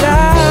 we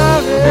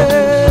doubt it.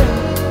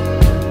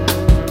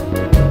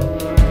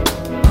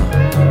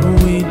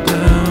 We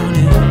doubt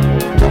it.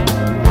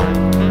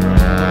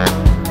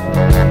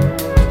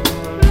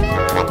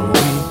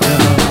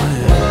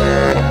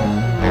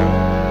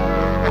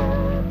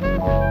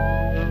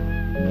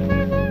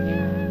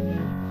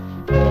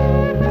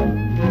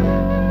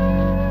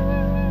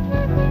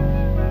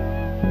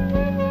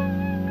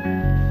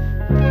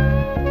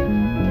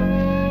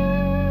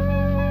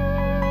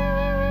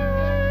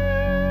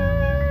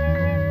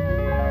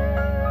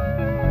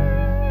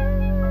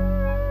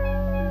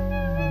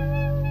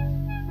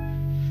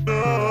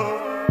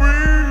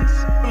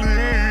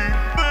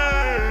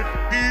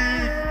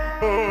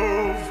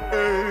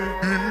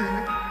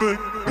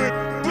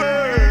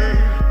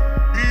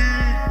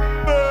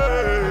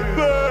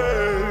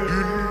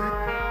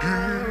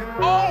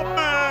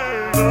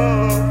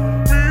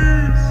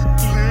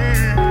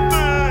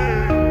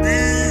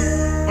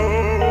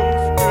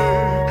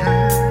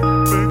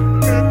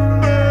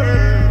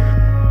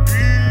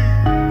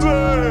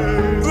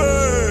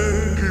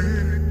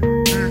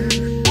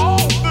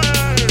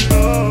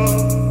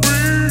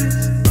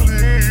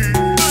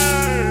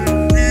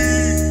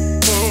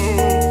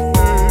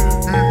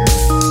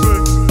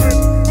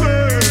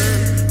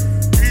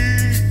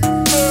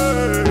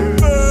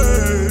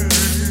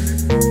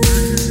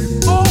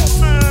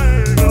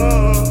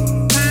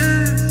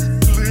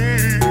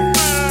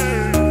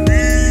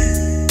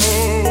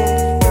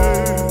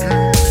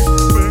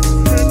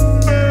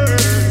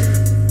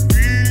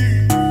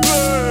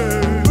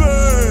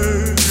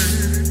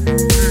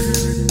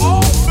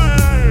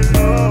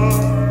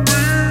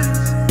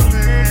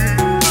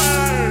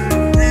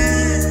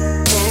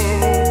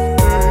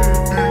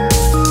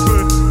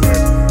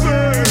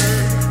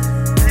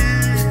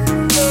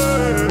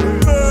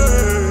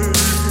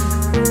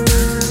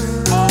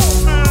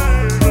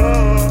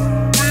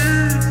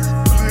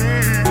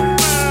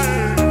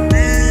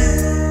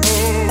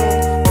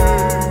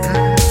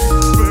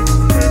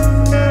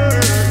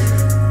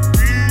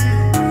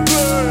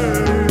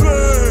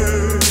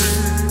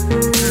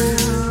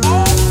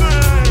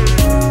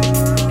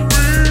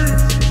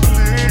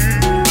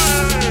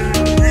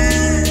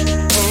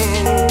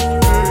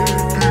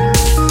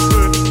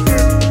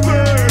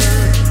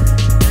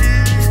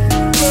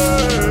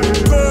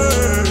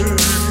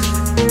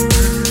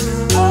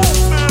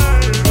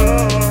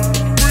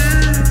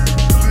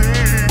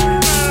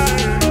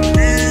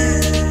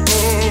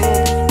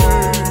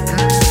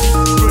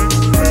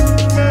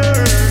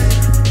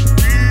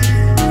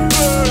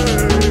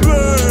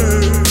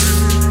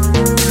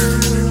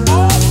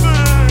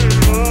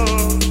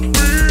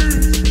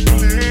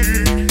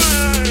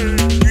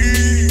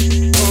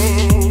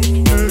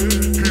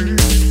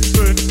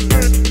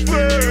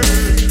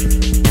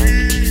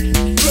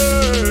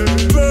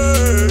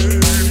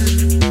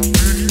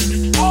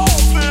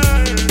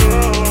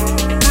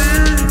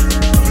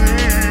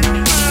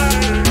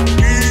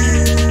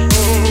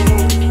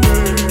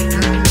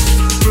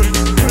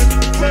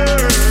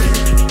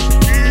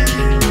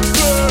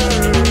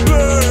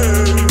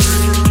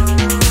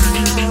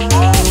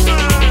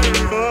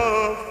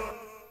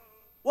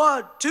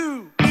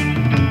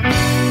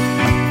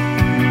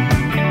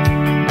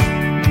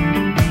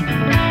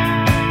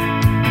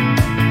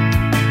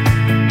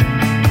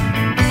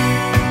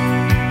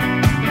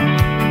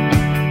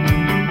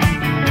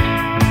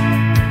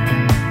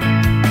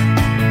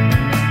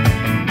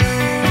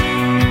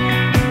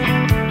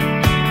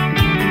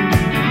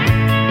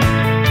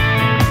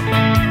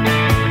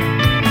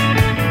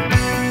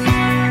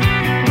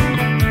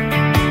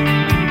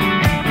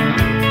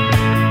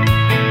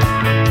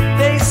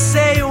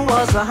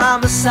 was a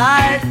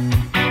homicide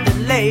that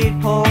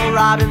laid poor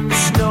Rob in the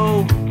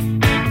snow.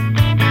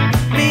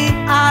 Me,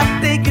 I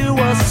think it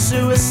was a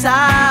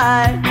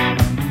suicide.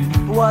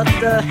 What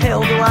the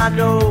hell do I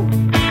know?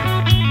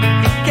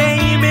 He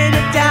came in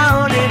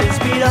town in his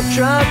beat-up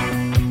truck,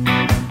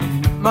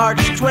 March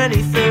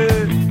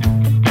 23rd.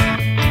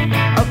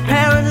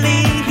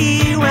 Apparently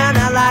he went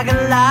out like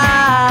a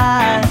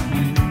lie.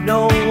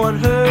 No one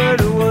heard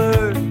a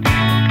word.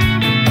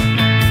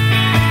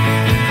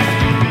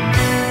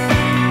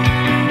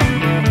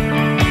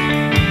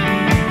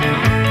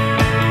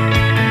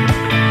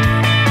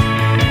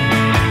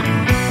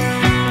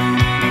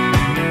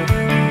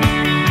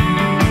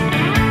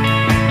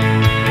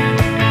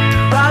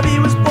 Robbie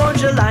was born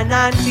July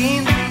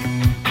 19th,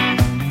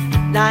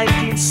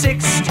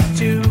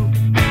 1962.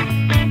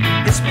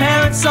 His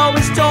parents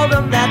always told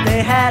him that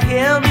they had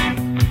him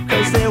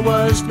 'cause there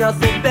was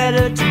nothing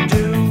better to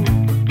do.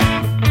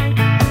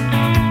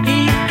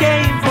 He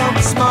came from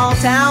a small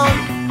town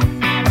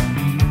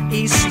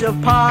east of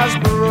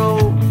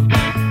Parsboro.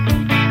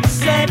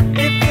 Said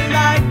if you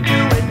like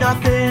doing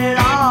nothing at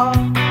all,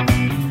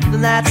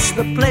 then that's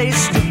the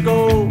place to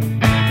go.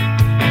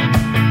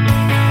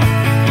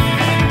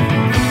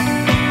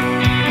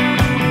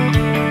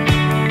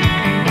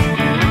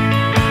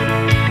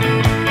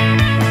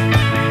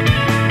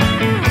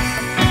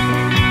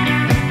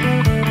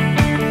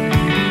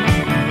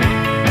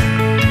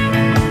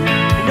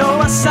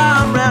 I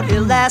saw him around here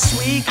last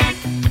week,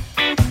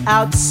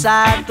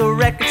 outside the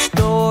record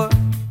store.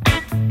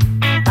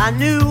 I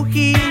knew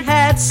he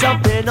had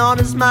something on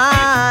his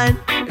mind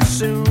as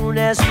soon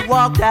as he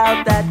walked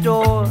out that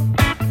door.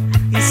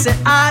 He said,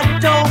 I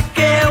don't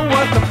care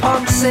what the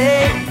punks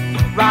say,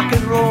 rock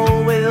and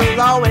roll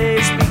will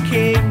always be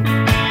king.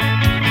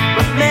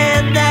 But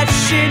man, that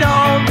shit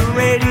on the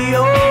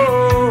radio,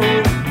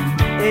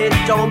 it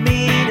don't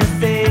mean a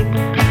thing.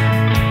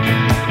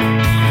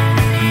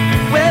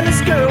 Well,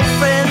 his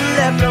girlfriend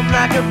left him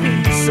like a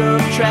piece of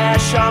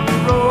trash on the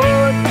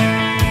road,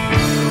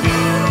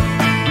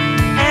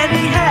 and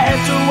he had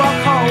to walk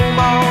home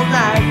all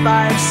night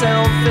by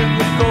himself in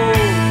the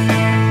cold.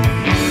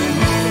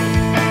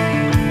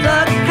 The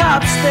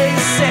cops, they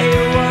say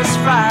it was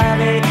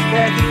Friday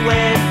that he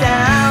went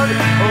down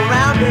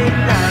around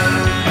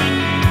midnight.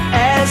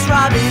 As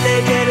Robbie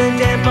lay dead and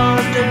damp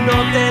under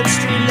North End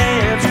Street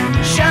lamps,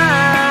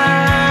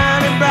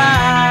 shining bright.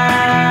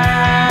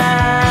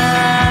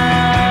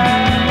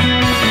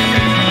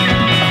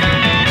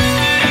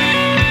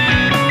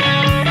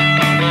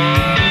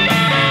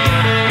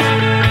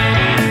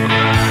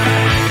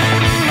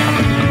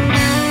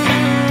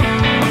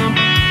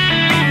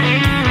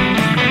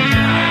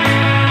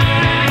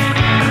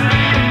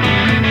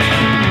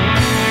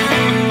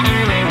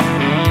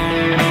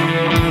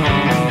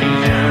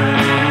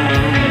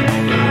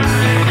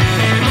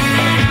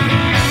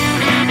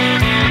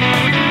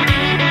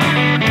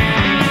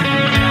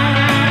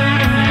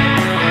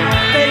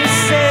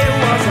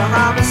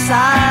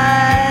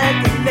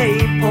 That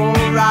laid poor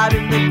Rob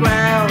in the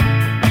ground.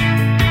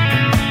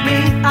 Me,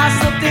 I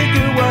still think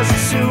it was a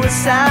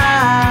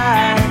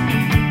suicide.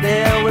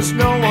 There was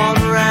no one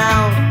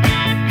around.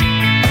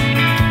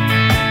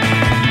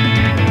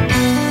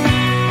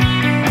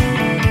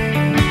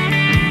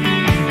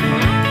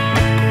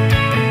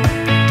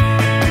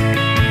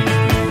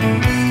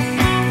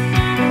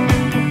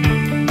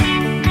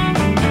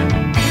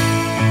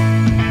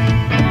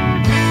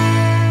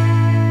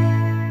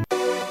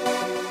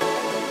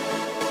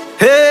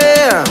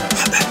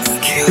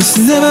 It's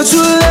never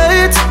too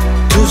late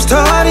to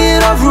start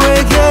it over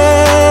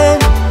again.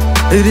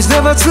 It is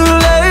never too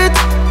late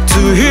to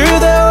hear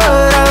the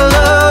word I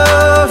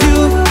love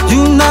you.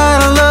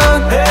 Unite our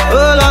love,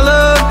 all our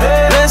love.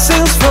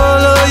 Blessings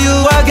follow you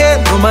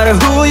again. No matter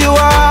who you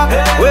are,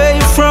 where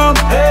you from,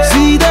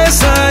 see the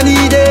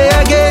sunny day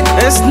again.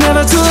 It's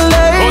never too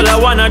late. All I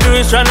wanna do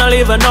is tryna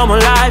live a normal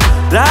life.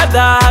 Life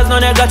that has no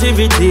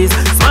negativities.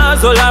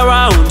 Smiles all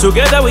around,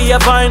 together we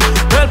are fine.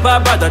 Help our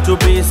brother to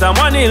be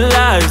someone in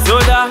life, so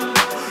that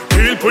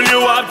he'll pull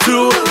you up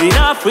too.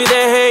 Enough with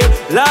the hate,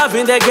 love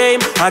in the game.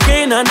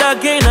 Again and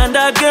again and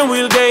again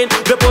we'll gain.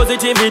 The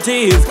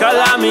positivities,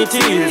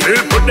 calamities,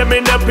 he'll put them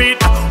in the pit.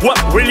 What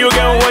will you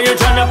get when you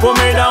tryna put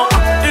me down?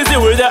 Easy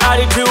with the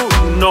attitude,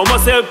 no more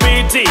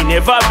self-pity.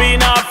 Never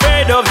been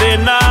afraid of the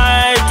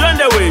night. Turn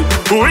the way,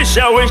 wish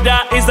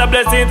that is a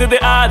blessing to the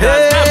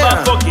others.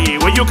 Never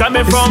fucky, where you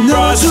coming from,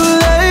 bro? It's never too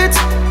late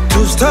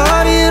to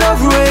start it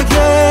over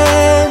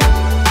again.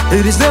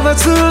 It is never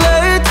too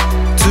late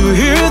to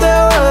hear the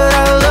word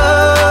I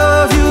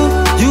love you.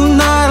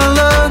 Unite our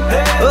love,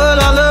 all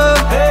our love.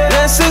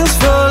 Blessings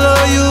follow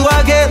you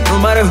again. No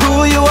matter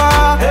who you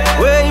are,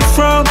 where you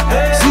from,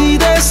 see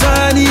the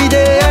sunny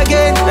day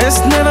again. It's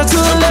never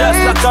too late.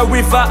 Just like a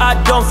river, I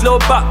don't flow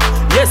back.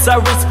 Yes, I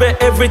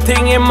respect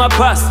everything in my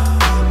past.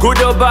 Good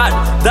or bad,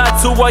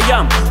 that's who I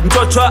am.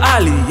 Mtoto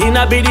Ali,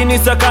 inabidi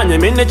nisakanye.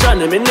 Mini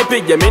chane, mini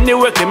pige, mini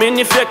weke,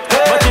 mini fake.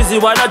 Machizi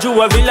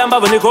wanajua vile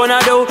ambavyo niko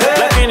na do,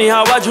 lakini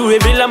hawajui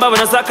vile ambavyo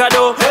nasaka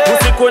do.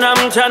 Usiku usiku na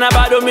mchana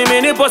bado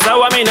mimi nipo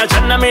sawa, mina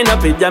chana mina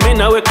pija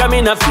mina weka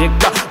mina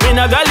fika,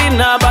 mina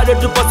galina bado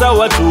tupo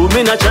sawa tu,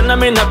 mina chana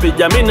mina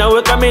pija mina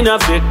weka mina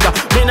fika,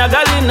 mina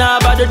galina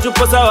bado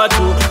tupo sawa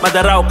tu,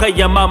 madharau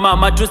kaya mama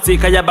matusi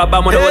kaya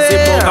baba mwana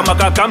wasipo kama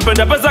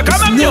kakampenda pesa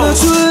kama mnyo.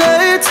 It's never too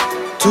late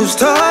to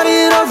start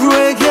it over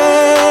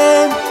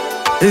again.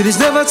 It is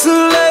never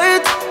too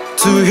late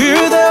to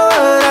hear the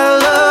word I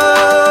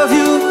love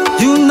you.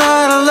 You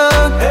not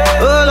alone,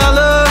 all I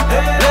love.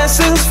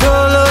 Blessings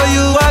follow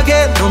you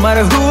again. No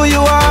matter who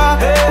you are,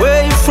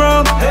 where you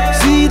from,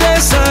 see the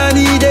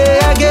sunny day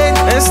again.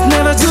 It's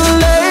never too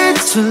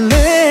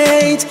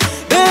late,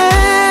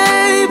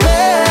 baby,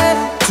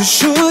 to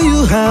show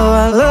you how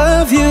I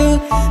love you,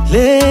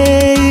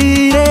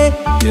 lady.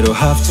 You don't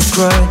have to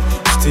cry,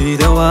 stay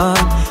the one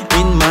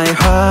in my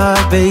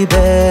heart, baby.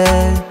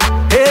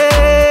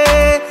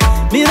 Hey,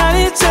 me not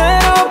need to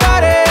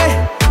nobody.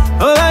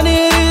 All I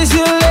need is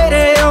you,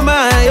 lady. You're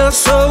my, your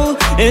soul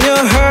and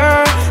your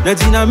heart.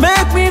 Nothing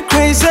make me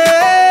crazy.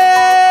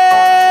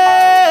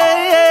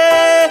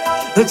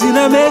 Nothing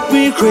make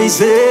me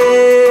crazy.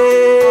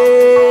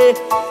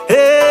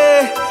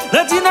 Hey,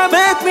 nothing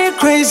make me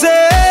crazy.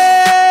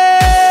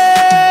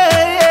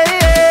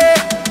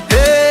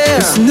 Hey,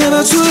 it's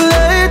never too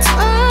late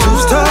to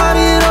start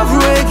it over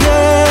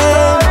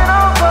again.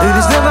 It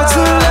is never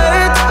too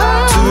late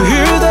to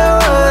hear the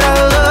word I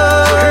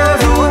love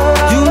you.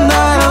 You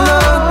not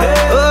alone,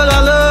 all I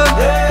love.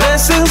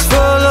 Blessings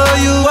follow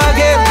you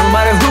again. No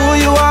matter who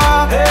you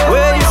are,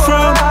 where you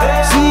from,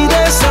 see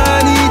the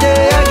sunny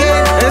day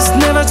again. It's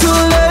never too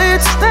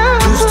late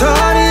to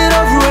start it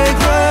over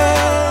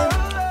again.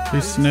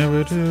 It's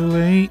never too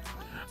late.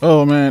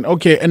 Oh man,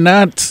 okay, and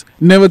that's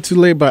Never Too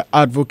Late by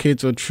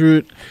Advocates of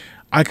Truth.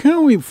 I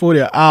can't wait for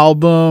their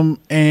album.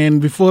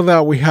 And before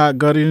that, we had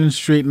Gottingen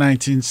Street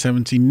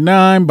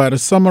 1979 by the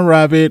Summer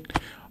Rabbit.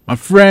 My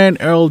friend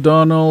Earl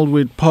Donald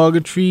with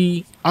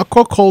Purgatory.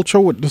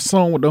 Aquaculture with the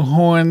song with the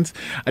horns.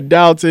 I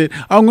doubt it.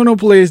 I'm going to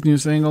play his new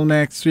single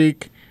next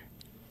week.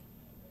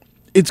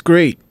 It's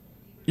great.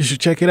 You should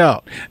check it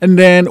out. And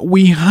then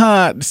we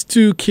had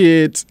Stu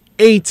Kids,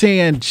 Atay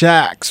and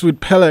Jax with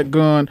Pellet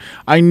Gun.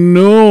 I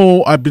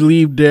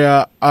believe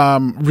they're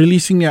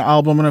releasing their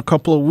album in a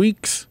couple of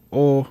weeks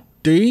or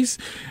days.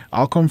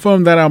 I'll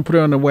confirm that and put it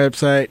on the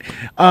website.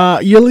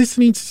 You're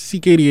listening to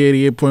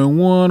CKD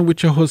 88.1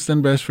 with your host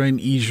and best friend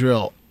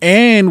Israel.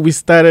 And we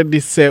started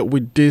this set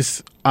with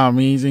this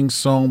amazing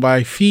song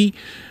by Phee,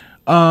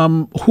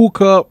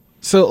 Hookup.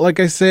 So like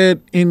I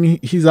said, in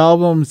his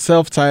album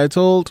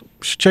self-titled,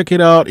 check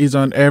it out. It's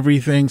on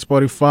everything,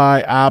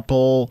 Spotify,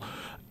 Apple.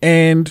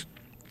 And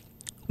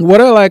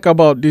what I like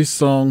about this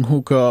song,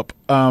 Hookup,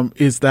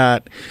 is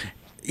that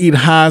it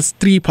has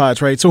 3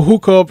 parts, right? So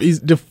Hookup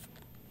is the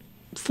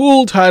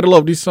full title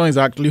of this song is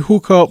actually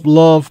Hookup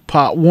Love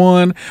Part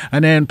 1,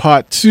 and then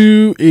Part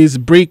 2 is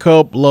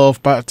Breakup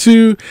Love Part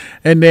 2,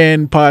 and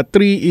then Part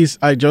 3 is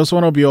I Just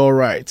Wanna Be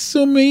Alright.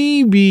 So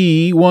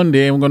maybe one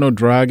day I'm gonna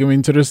drag him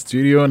into the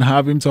studio and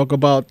have him talk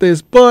about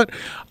this, but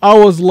I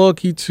was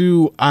lucky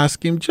to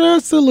ask him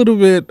just a little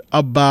bit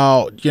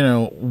about,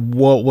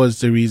 what was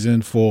the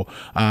reason for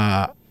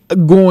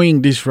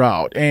going this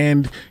route.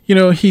 And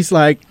he's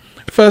like,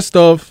 first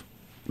off,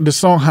 the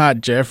song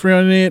had Jeffrey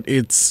on it.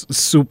 It's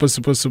super,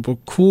 super, super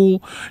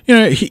cool.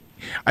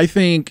 I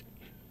think,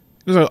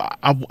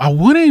 I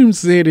wanted him to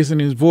say this in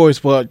his voice,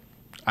 but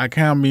I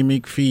can't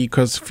mimic Phee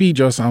because Phee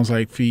just sounds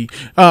like Phee.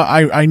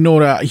 I know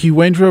that he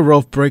went through a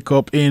rough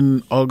breakup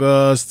in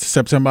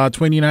September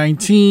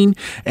 2019,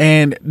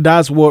 and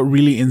that's what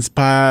really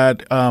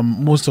inspired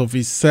most of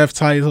his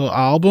self-titled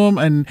album.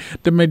 And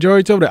the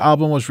majority of the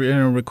album was written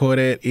and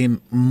recorded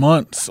in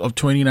months of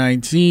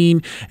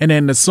 2019. And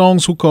then the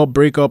songs Hookup,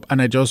 Breakup,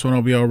 and I Just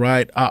Wanna Be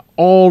Alright are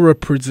all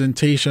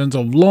representations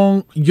of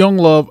young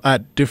love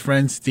at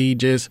different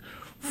stages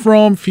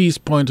from Phee's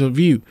point of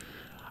view.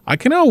 I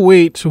cannot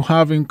wait to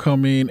have him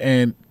come in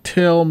and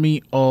tell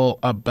me all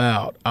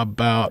about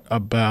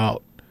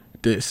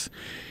this.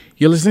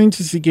 You're listening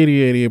to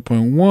CKD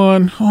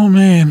 88.1. Oh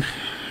man,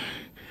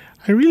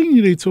 I really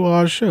need a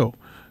 2-hour show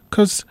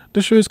because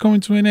the show is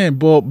coming to an end.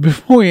 But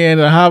before we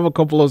end, I have a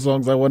couple of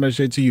songs I want to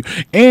share to you.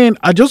 And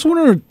I just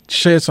want to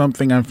share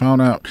something I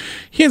found out.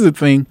 Here's the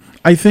thing.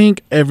 I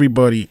think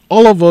everybody,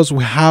 all of us,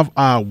 we have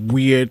our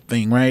weird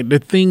thing, right? The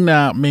thing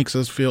that makes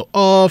us feel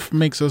off,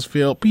 makes us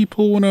feel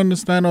people won't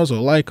understand us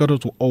or like us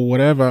or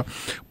whatever.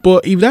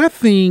 But if that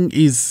thing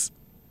is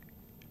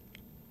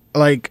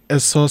like a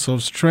source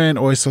of strength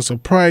or a source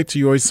of pride to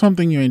you, or it's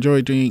something you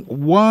enjoy doing,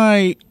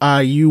 why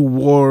are you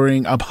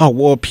worrying about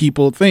what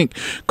people think?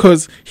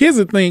 Because here's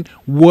the thing,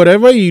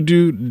 whatever you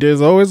do, there's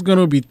always going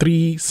to be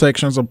 3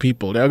 sections of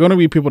people. There are going to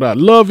be people that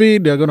love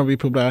it, there are going to be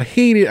people that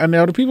hate it, and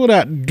there are the people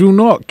that do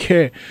not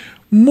care.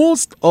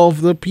 Most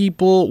of the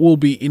people will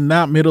be in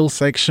that middle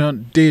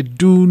section. They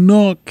do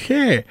not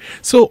care.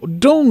 So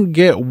don't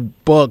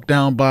get bogged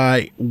down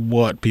by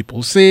what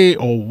people say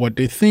or what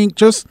they think.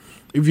 Just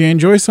if you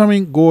enjoy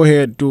something, go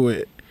ahead, do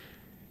it.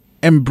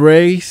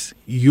 embrace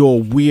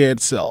your weird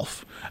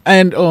self.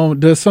 And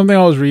there's something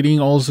I was reading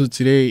also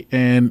today,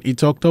 and it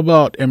talked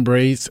about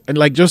embrace and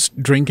like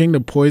just drinking the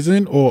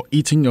poison or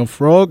eating your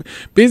frog.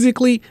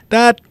 Basically,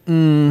 that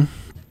I'm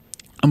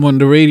on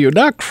the radio.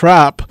 That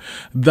crap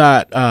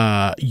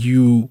that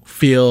you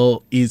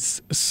feel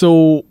is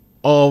so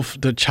off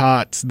the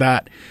charts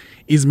that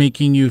is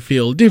making you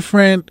feel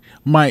different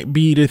might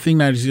be the thing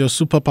that is your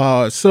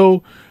superpower.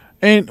 So,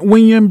 and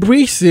when you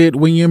embrace it,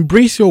 when you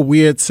embrace your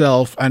weird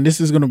self, and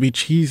this is going to be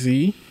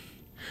cheesy,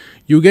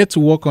 you get to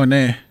work on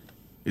it.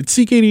 It's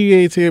CKD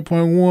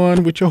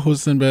 88.1 with your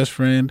host and best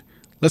friend.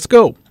 Let's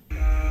go.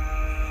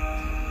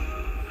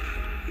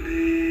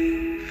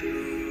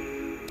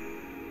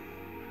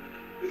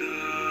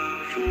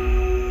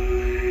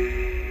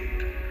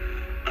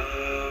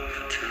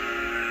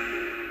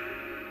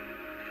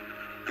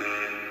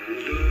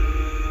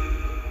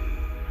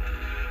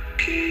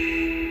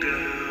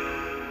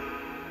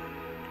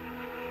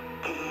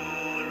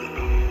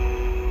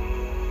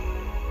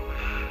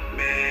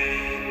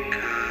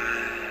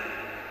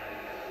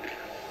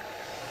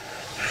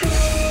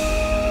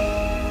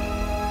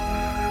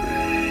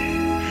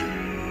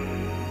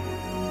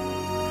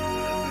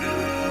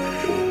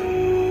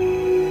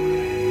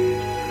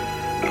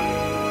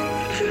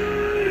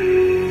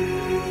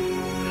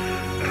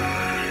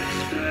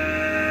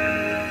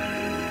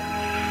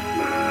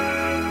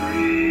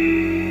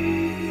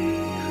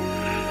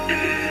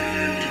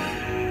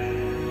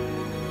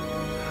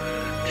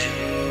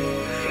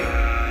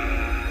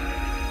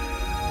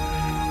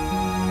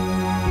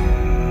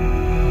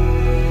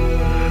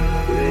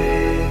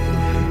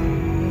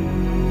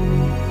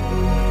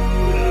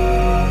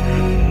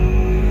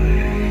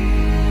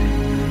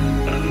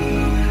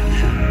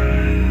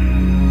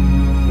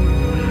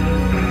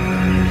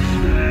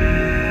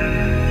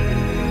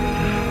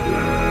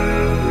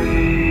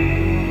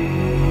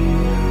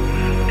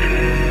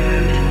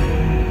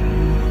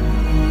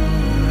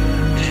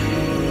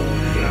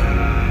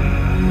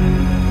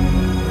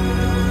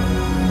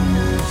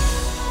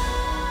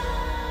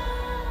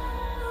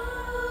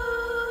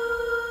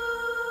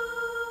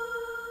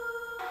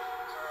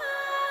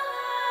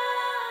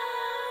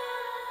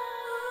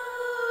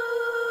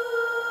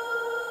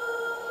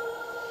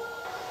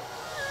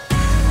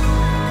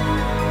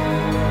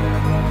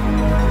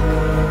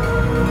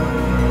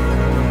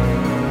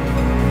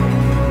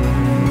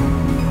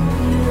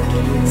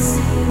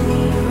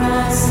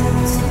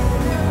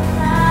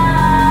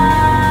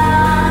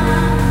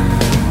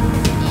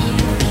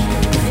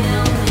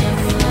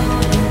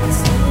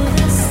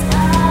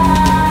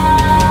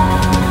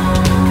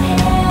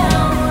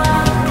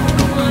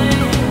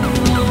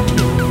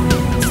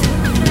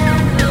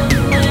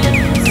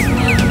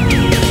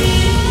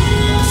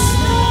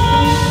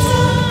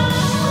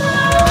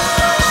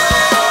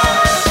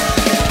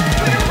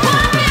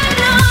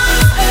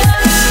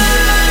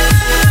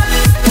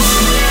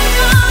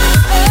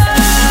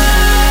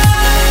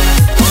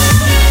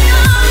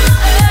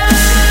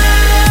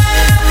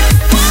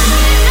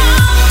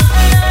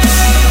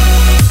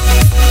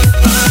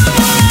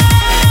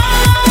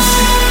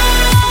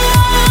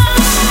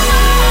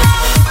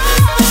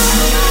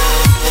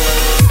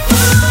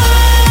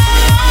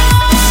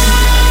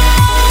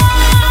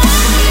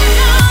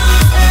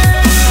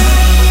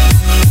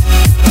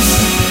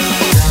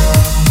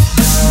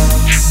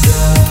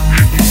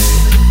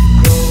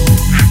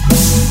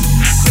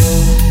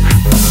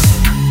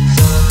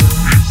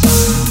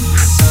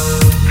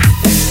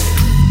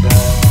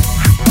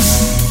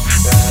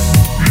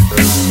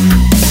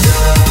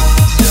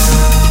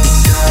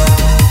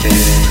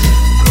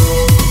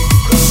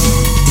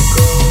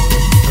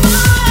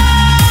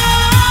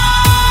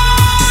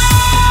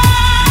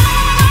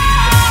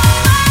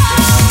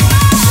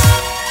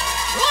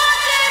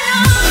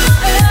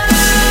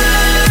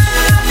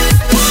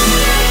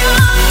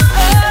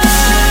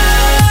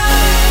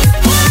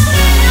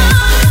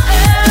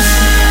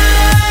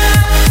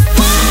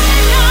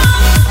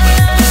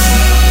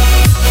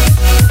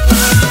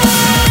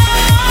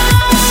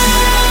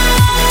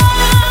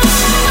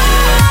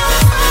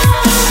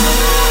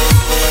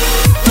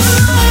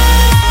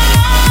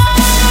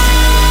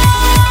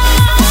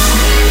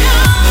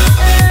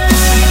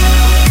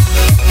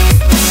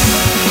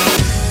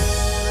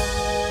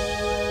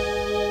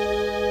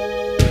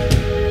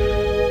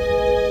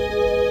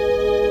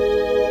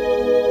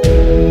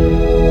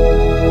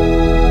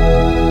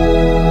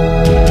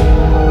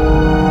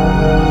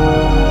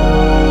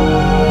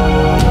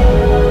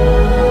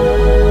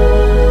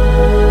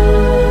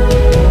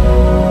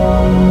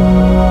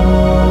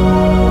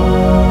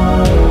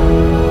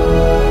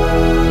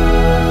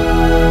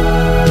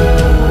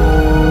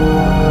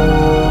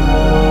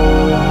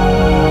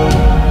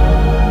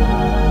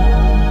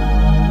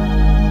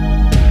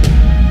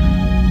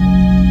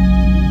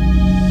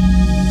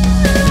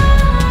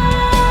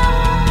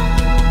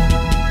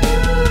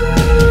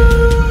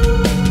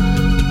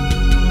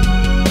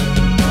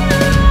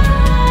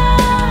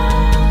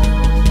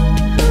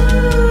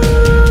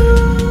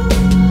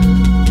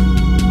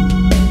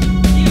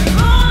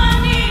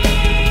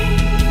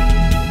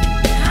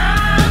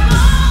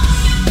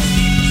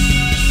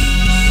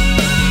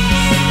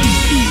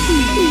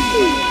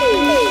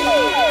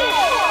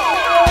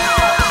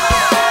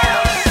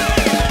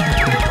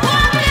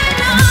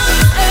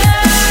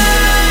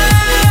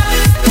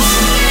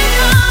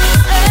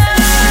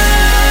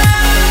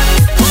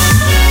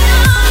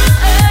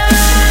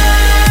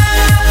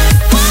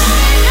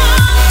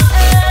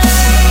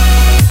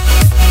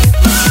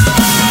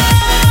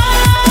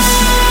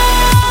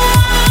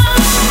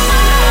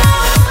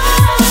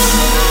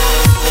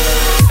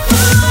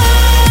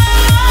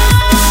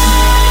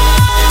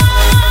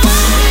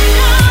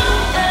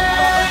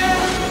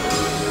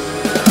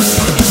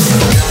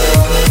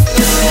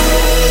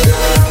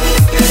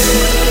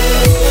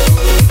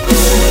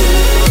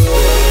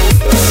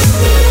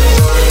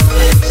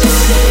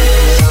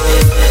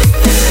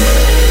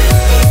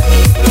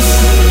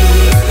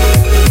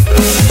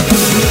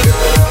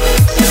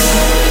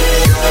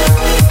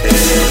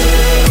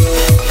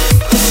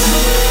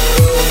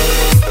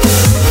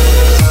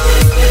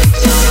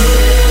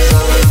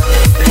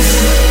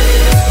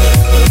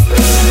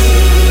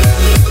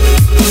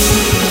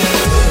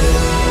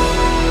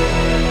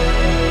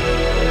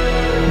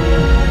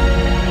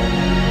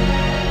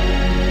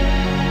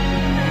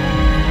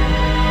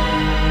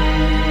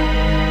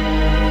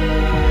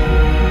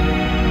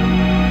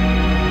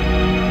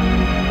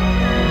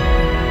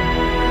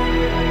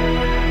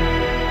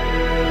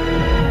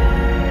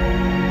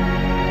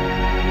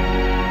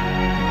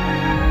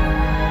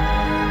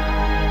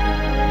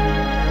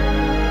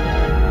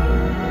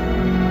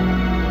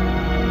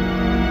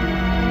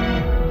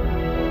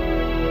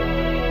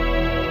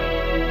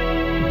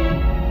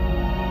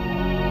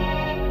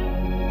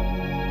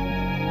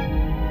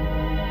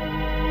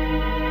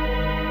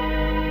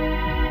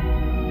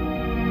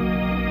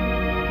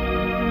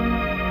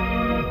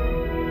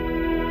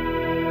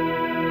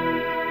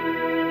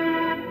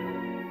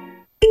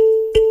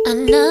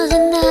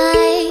 Another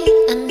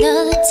night,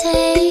 another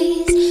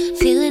taste,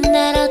 feeling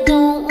that I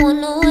don't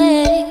wanna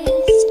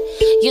waste.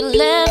 You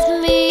left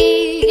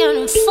me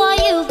yearning for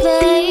you,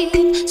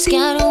 babe.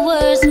 Scatter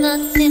words,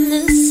 nothing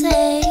to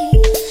say.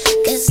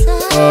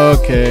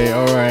 Okay,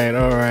 all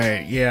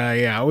right.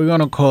 Yeah, we're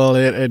gonna call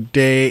it a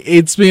day.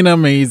 It's been an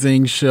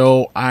amazing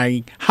show.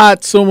 I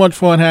had so much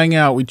fun hanging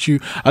out with you.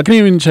 I can't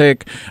even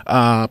check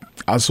our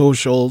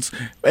socials.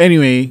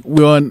 Anyway,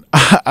 we're on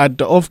at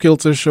the Off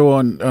Kilter Show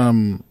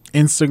on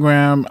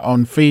Instagram,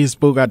 on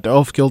Facebook at the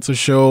Off Kilter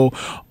Show,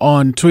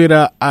 on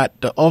Twitter at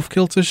the Off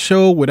Kilter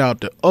Show without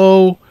the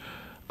O.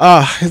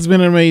 It's been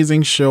an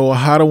amazing show. I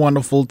had a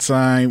wonderful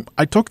time.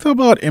 I talked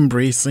about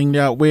embracing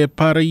that weird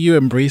part of you,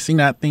 embracing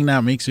that thing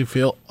that makes you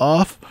feel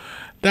off.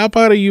 That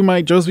part of you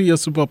might just be your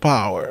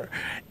superpower.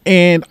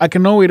 And I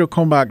cannot wait to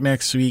come back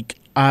next week.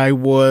 I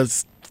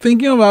was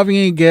thinking of having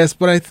a guest,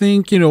 but I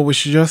think, we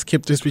should just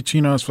keep this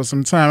between us for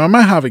some time. I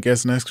might have a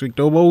guest next week,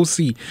 though, but we'll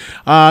see.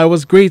 It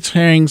was great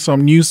sharing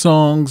some new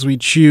songs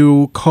with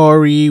you.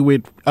 Cory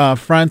with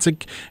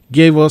Frantik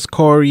gave us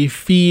Cory.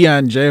 Phee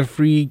and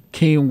Jeffrey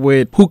came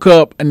with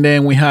Hookup, and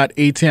then we had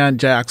Atay and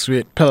Jax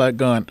with Pellet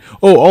Gun.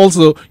 Oh,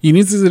 also, you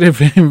need to see the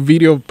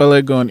video of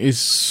Pellet Gun. It's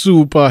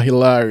super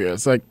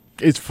hilarious. Like,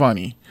 it's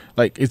funny.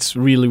 Like, it's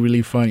really,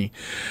 really funny.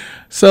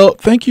 So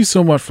thank you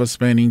so much for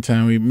spending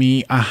time with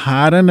me. I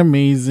had an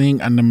amazing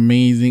time,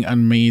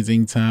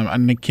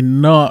 and I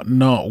cannot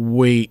not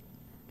wait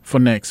for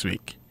next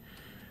week.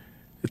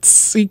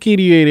 It's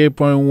CKD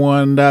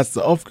 88.1. That's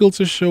the Off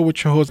Kilter Show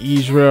with your host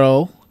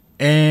Israel,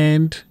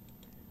 and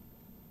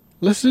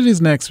let's do this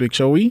next week,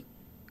 shall we?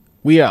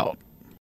 We out.